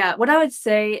 yeah, yeah. What I would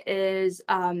say is,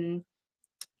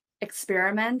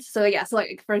 experiment. So, yeah, so,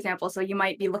 like, for example, so you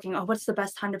might be looking, "Oh, what's the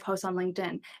best time to post on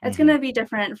LinkedIn?" It's Hmm. gonna be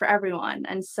different for everyone,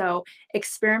 and so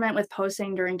experiment with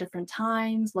posting during different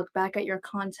times, look back at your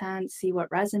content, see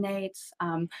what resonates.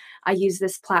 I use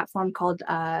this platform called,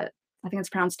 I think it's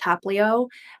pronounced Taplio,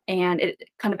 and it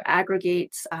kind of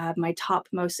aggregates, my top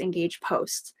most engaged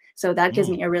posts. So that gives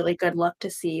Mm, me a really good look to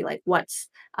see, like, what's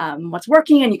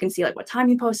working, and you can see, like, what time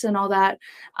you posted and all that.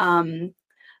 Um,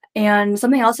 and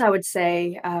something else I would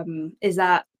say, is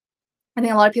that I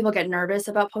think a lot of people get nervous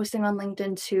about posting on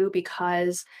LinkedIn too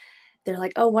because they're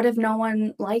like, "Oh, what if no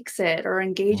one likes it or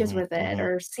engages mhm, with it mhm,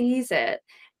 or sees it?"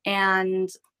 And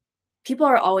people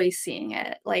are always seeing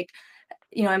it. Like,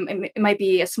 it might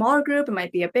be a smaller group, it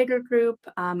might be a bigger group.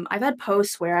 I've had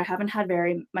posts where I haven't had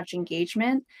very much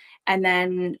engagement, and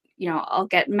then, I'll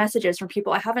get messages from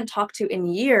people I haven't talked to in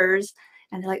years,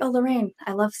 and they're like, "Oh, Lorraine,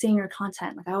 I love seeing your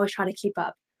content. Like, I always try to keep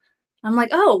up." I'm like,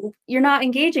 "Oh, you're not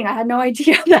engaging. I had no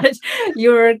idea that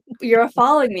you're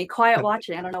following me, quiet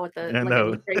watching." I don't know what the I like know.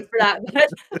 any phrase for that,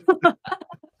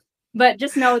 but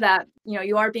just know that,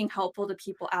 you are being helpful to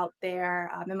people out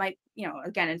there. It might,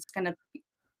 again, it's gonna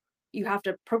you have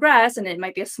to progress, and it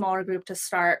might be a smaller group to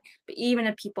start, but even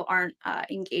if people aren't,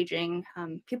 engaging,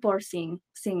 people are seeing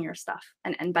your stuff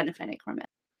and benefiting from it.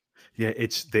 Yeah,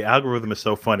 it's the algorithm is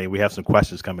so funny. We have some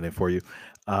questions coming in for you.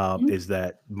 Mhm. Is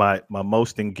that my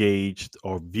most engaged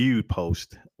or viewed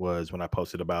post was when I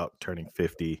posted about turning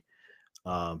 50.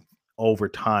 Um, Over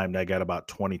time, that got about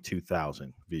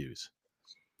 22,000 views.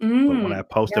 But when I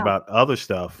post Yeah. about other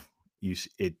stuff,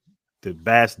 it the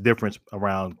vast difference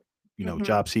around Mhm.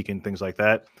 job seeking things like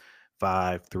that,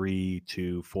 5, 3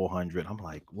 to 400. I'm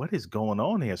like, what is going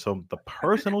on here? So the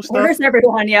personal stuff, Where's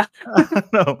everyone? Yeah.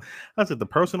 no, I said the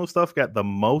personal stuff got the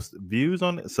most views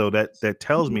on it. So that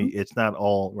tells me Mhm. it's not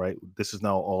all right. This is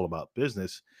now all about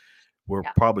business. We're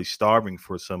Yeah. probably starving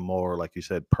for some more, like you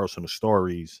said, personal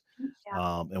stories,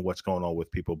 Yeah. and what's going on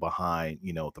with people behind,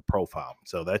 the profile.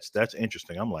 So that's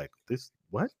interesting. I'm like, this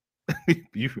what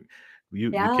you you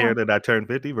Yeah. care that I turned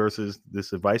 50 versus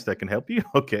this advice that can help you?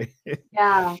 Okay.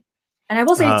 Yeah. And I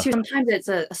will say uh too, sometimes it's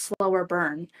a slower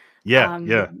burn. yeah, Um,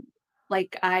 yeah.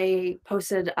 like I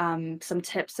posted some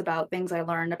tips about things I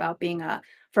learned about being a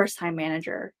first-time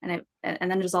manager, and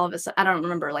then just all of a sudden, I don't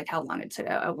remember like how long it took,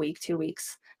 a week, 2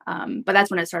 weeks. But that's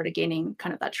when it started gaining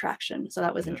kind of that traction. So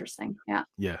that was Yeah. interesting. Yeah.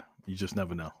 Yeah. You just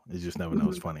never know. You just never know.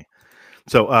 It's Mhm. funny.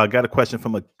 So I got a question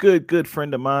from a good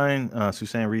friend of mine,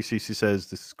 Suzanne Reese. She says,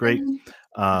 "This is great.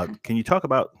 Um, Can you talk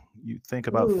about you think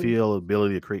about Ooh. feel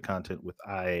ability to create content with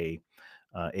AI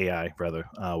rather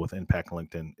with Impact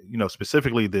LinkedIn? You know,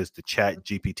 specifically this the Chat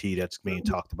GPT that's being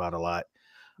talked about a lot.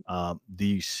 Do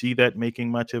you see that making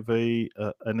much of a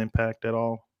an impact at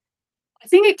all? I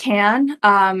think it can.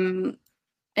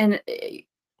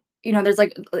 And there's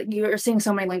like you're seeing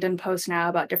so many LinkedIn posts now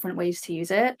about different ways to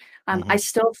use it. I Hmm.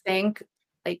 still think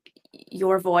like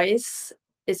your voice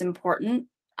is important.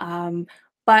 Um,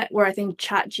 but where I think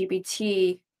Chat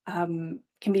GPT can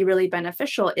be really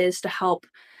beneficial is to help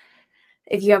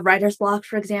if you have writer's block,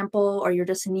 for example, or you're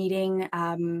just needing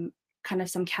kind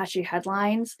of some catchy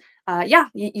headlines. Yeah,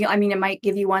 I mean, it might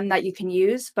give you one that you can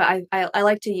use, but I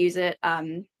like to use it.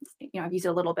 I've used it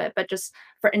a little bit, but just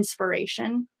for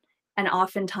inspiration. And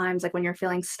oftentimes, like when you're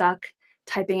feeling stuck,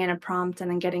 typing in a prompt and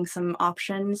then getting some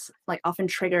options, like often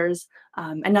triggers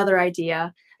another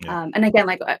idea. Yeah. And again,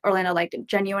 like Orlando, like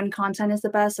genuine content is the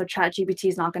best. So Chat GPT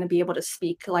is not going to be able to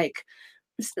speak like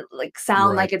sound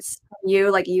Right. like it's you,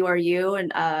 like you are you,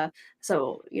 and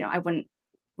so I wouldn't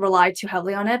rely too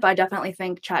heavily on it, but I definitely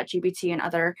think ChatGPT and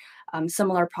other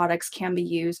similar products can be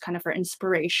used kind of for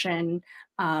inspiration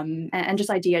and just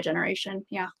idea generation.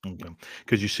 Yeah. Okay.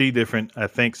 Because you see different. I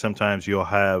think sometimes you'll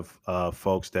have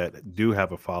folks that do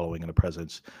have a following and a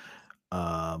presence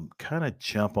kind of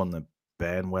jump on the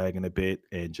bandwagon a bit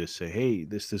and just say, "Hey,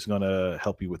 this is going to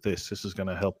help you with this. This is going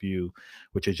to help you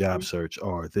with your job Mm. search,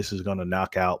 or this is going to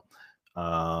knock out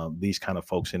these kind of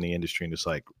folks in the industry." And it's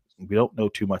like we don't know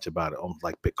too much about it.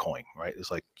 Like Bitcoin, right?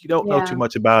 It's like you don't know too Yeah.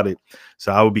 much about it,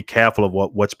 so I would be careful of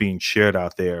what's being shared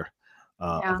out there.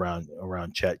 Yeah.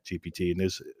 Around Chat GPT,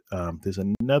 and there's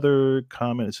another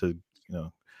comment. It says, you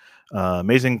know,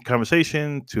 amazing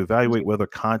conversation to Thank evaluate you. whether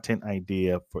content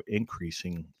idea for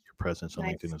increasing your presence on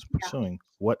LinkedIn Nice. is Yeah. pursuing.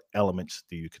 What elements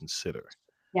do you consider?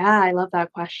 Yeah, I love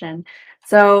that question.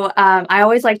 So I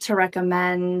always like to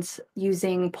recommend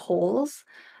using polls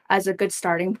as a good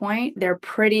starting point. They're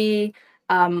pretty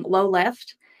low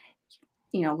lift.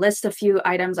 List a few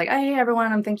items like, hey,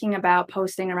 everyone, I'm thinking about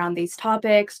posting around these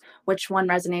topics. Which one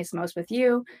resonates most with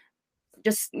you?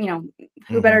 Just, who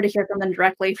Hmm. better to hear from than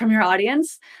directly from your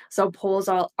audience? So polls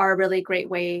are a really great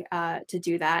way to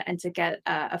do that and to get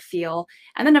a feel.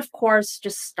 And then, of course,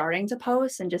 just starting to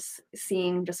post and just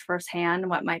seeing just firsthand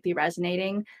what might be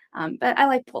resonating. But I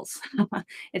like polls.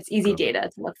 It's easy Okay. data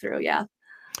to look through. Yeah.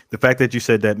 The fact that you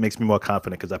said that makes me more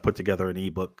confident because I put together an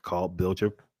ebook called "Build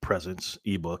Your Presence"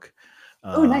 ebook,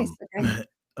 Oh, nice. um,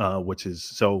 Okay. which is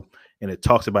so, and it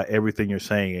talks about everything you're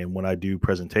saying. And when I do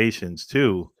presentations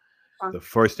too, Huh. the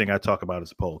first thing I talk about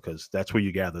is a poll because that's where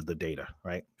you gather the data,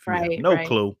 right? If you have Right. no Right.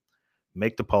 clue,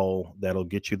 make the poll. That'll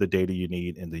get you the data you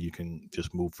need, and then you can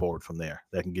just move forward from there.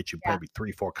 That can get you Yeah. maybe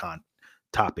three, four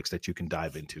topics that you can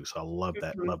dive into. So I love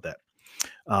that. Mhm. Love that.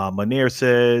 Manir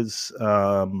says,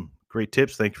 great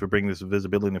tips. Thank you for bringing this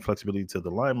visibility and flexibility to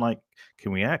the limelight.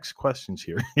 Can we ask questions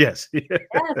here? Yes. Yes.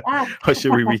 Or Ask.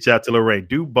 should we reach out to Lorraine?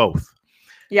 Do both.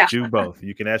 Yeah. Do both.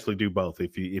 You can actually do both.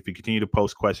 If you continue to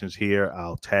post questions here,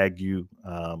 I'll tag you,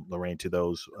 Lorraine, to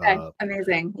those Okay.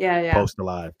 Amazing. Yeah. Yeah. post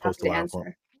alive. Post Happy to alive.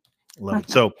 answer. Love it.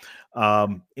 So,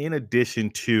 in addition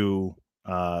to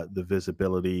the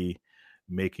visibility,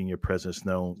 making your presence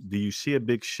known, do you see a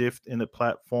big shift in the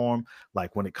platform?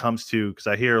 Like when it comes to, because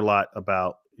I hear a lot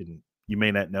about, and you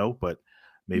may not know, but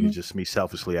maybe Mhm. just me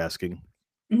selfishly asking,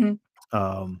 Mhm.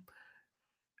 um,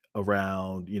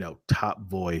 around, top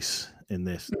voice in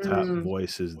this top Mm.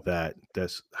 voices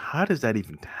that's how does that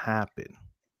even happen?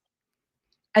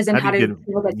 As in How do how you get, do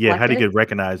people get yeah, how do you selected? get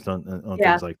recognized on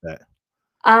Yeah. things like that?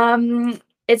 Um,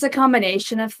 it's a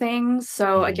combination of things.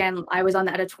 So Hmm. again, I was on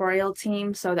the editorial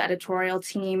team. So the editorial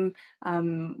team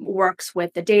works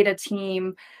with the data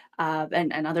team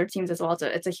and other teams as well.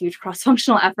 It's a huge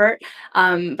cross-functional effort.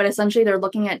 But essentially, they're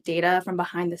looking at data from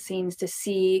behind the scenes to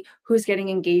see who's getting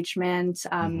engagement.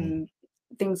 Hmm.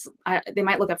 Things they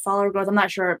might look at follower growth. I'm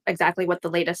not sure exactly what the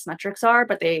latest metrics are,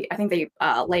 but I think they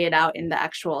lay it out in the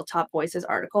actual Top Voices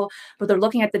article. But they're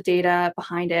looking at the data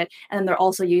behind it, and then they're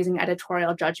also using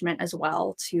editorial judgment as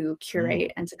well to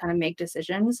curate and to kind of make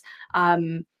decisions.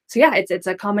 So yeah, it's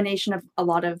a combination of a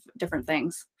lot of different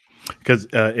things. Because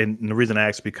and the reason I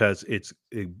ask because it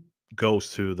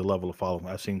goes to the level of following.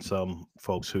 I've seen some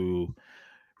folks who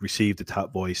received the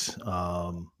Top Voice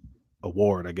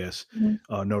award, I guess,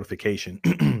 Mhm. notification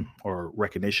or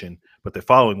recognition, but the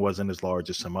following wasn't as large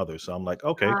as some others. So I'm like,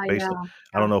 okay, based on, Yeah,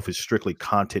 I don't yeah, know if it's strictly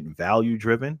content value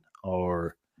driven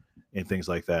or and things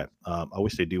like that. I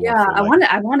wish they do one yeah. for I like, want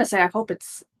to. I want to say. I hope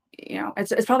it's.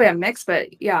 it's probably a mix,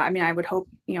 but yeah, I mean, I would hope,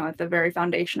 at the very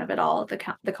foundation of it all,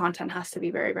 the content has to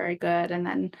be very, very good. And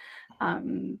then,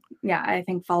 yeah, I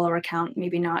think follower count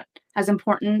maybe not as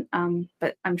important,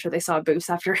 but I'm sure they saw a boost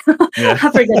after Yeah.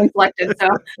 after getting selected. So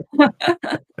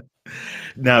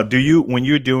Now, when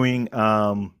you're doing,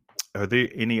 are there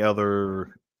any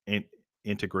other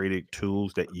integrated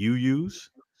tools that you use?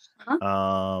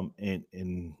 uh-huh.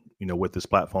 In with this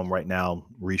platform right now,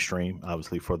 Restream,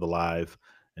 obviously for the live,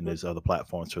 and there's other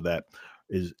platforms for that.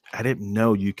 I didn't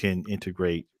know you can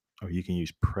integrate or you can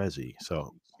use Prezi.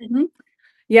 So, Mhm.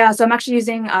 Yeah, so I'm actually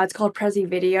using it's called Prezi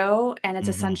Video, and it's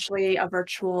mhm. essentially a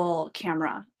virtual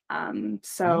camera.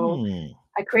 So Mm.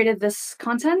 I created this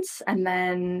content and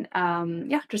then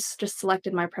yeah, just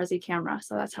selected my Prezi camera.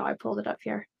 So that's how I pulled it up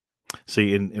here.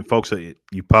 See, and folks,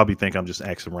 you probably think I'm just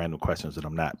asking random questions, and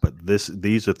I'm not. But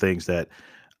these are things that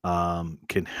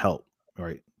can help,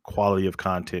 right? Quality of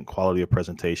content, quality of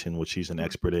presentation, which she's an Mhm.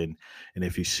 expert in. And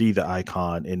if you see the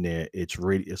icon in there, it's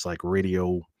like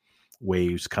radio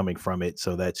waves coming from it.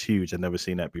 So that's huge. I've never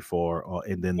seen that before.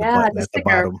 And then the Yeah, button the at the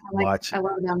sticker. bottom, watch. I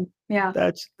love them. Yeah.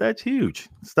 That's huge.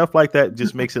 Stuff like that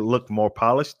just makes it look more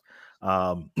polished.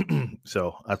 Um,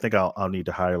 so I think I'll need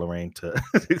to hire Lorraine to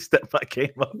step my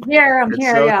game up I'm and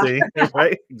here. show Yeah. things,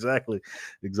 right? Exactly.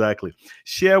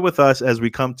 Share with us as we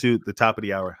come to the top of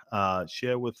the hour.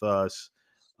 Share with us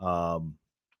um,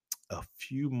 a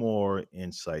few more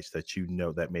insights that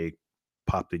that may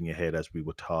popped in your head as we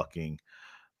were talking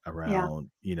Yeah.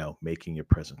 around, making your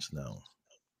presence known.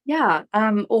 Yeah.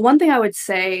 Well, one thing I would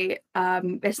say,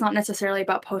 it's not necessarily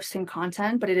about posting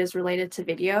content, but it is related to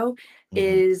video, Hmm.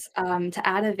 is to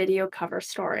add a video cover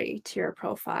story to your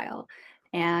profile.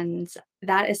 And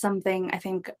that is something I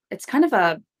think it's kind of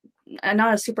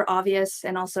not a super obvious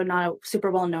and also not a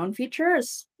super well known feature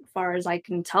as far as I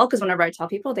can tell, because whenever I tell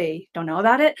people, they don't know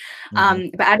about it. Hmm.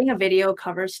 But adding a video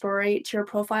cover story to your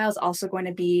profile is also going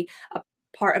to be a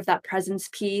part of that presence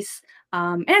piece.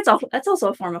 And that's also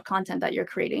a form of content that you're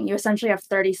creating. You essentially have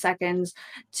 30 seconds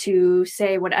to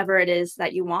say whatever it is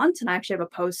that you want. And I actually have a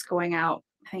post going out,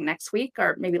 I think next week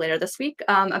or maybe later this week,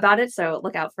 about it. So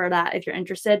look out for that if you're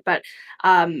interested. But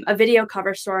a video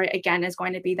cover story, again, is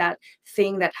going to be that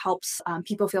thing that helps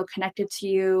people feel connected to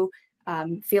you,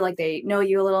 feel like they know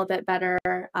you a little bit better,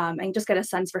 and just get a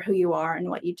sense for who you are and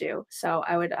what you do. So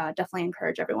I would definitely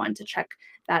encourage everyone to check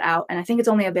that out. And I think it's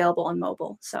only available on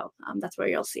mobile. So that's where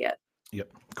you'll see it. Yep.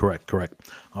 Correct.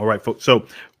 All right, folks. So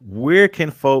where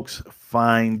can folks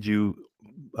find you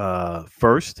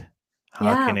first?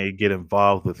 How can Yeah. they get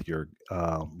involved with your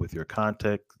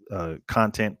content,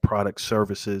 product,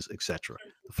 services, etc.?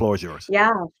 The floor is yours.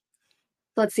 Yeah.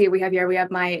 Let's see what we have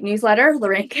my newsletter,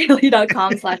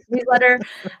 lorrainecayley.com/newsletter.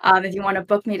 If you want to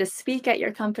book me to speak at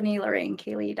your company,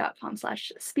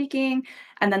 lorrainecayley.com/speaking.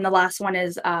 And then the last one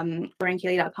is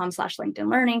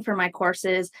lorrainecayley.com/LinkedIn Learning for my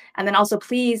courses. And then also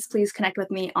please connect with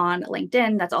me on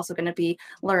LinkedIn. That's also going to be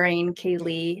Lorraine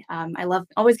Cayley. I love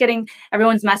always getting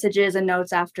everyone's messages and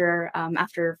notes after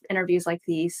interviews like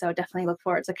these. So definitely look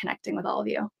forward to connecting with all of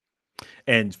you.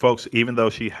 And folks, even though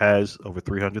she has over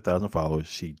 300,000 followers,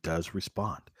 she does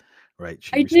respond, right?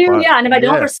 She I do, responds. yeah, and if I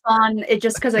don't Yeah, respond, it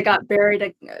just because I got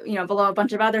buried, below a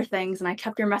bunch of other things, and I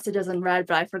kept your messages in red,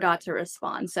 but I forgot to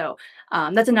respond. So,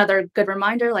 that's another good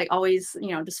reminder, like, always,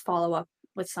 just follow up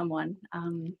with someone.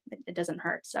 It doesn't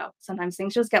hurt. So sometimes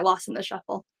things just get lost in the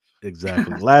shuffle.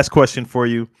 exactly. Last question for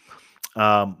you.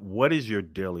 What is your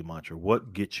daily mantra?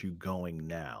 What gets you going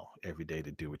now every day to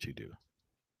do what you do?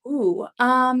 Ooh,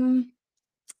 I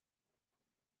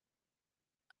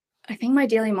think my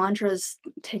daily mantra is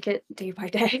take it day by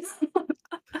day.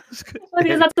 That's good.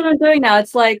 Because that's what I'm doing now.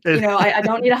 It's like, And I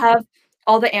don't need to have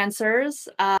all the answers.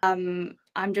 I'm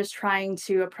just trying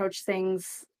to approach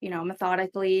things,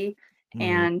 methodically mhm.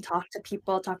 and talk to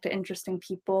people, talk to interesting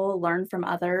people, learn from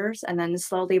others, and then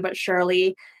slowly but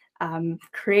surely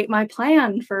create my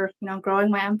plan for, growing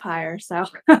my empire. So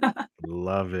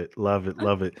Love it, love it,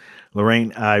 love it.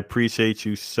 Lorraine, I appreciate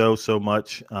you so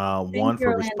much. thank One, you,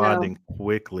 for Orlando. responding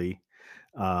quickly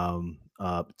to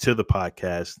the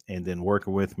podcast and then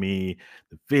working with me,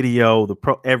 the video,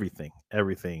 everything.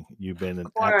 You've been Of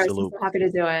an course. I'm so happy to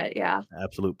do it. Yeah.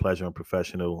 absolute pleasure and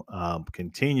professional.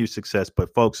 Continued success.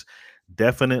 But folks,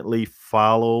 definitely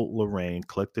follow Lorraine,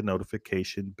 click the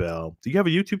notification bell. Do you have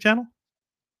a YouTube channel?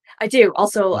 I do.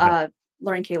 Also, Okay.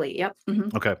 Lauren Kaylee. Yep.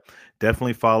 Okay,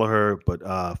 definitely follow her, but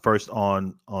first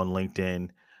on LinkedIn,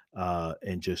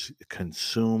 and just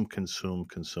consume.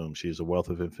 She has a wealth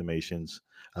of information,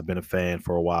 I've been a fan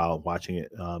for a while, watching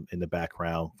it in the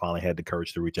background. Finally had the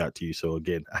courage to reach out to you. So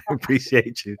again, I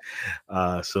appreciate you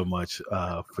so much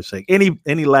for saying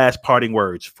any last parting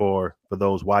words for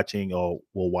those watching or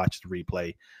will watch the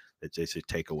replay that they should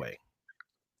take away.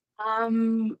 I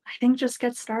think just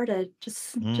get started.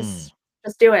 Just Mm.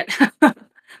 just do it.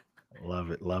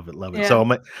 Love it, love it, love it. Yeah. So I'm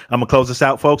gonna close this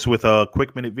out, folks, with a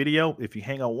quick minute video. If you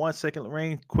hang on 1 second,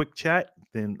 Lorraine, quick chat,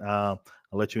 then I'll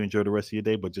let you enjoy the rest of your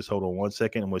day. But just hold on 1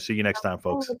 second, and we'll see you next time,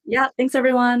 folks. Yeah. Thanks,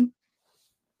 everyone.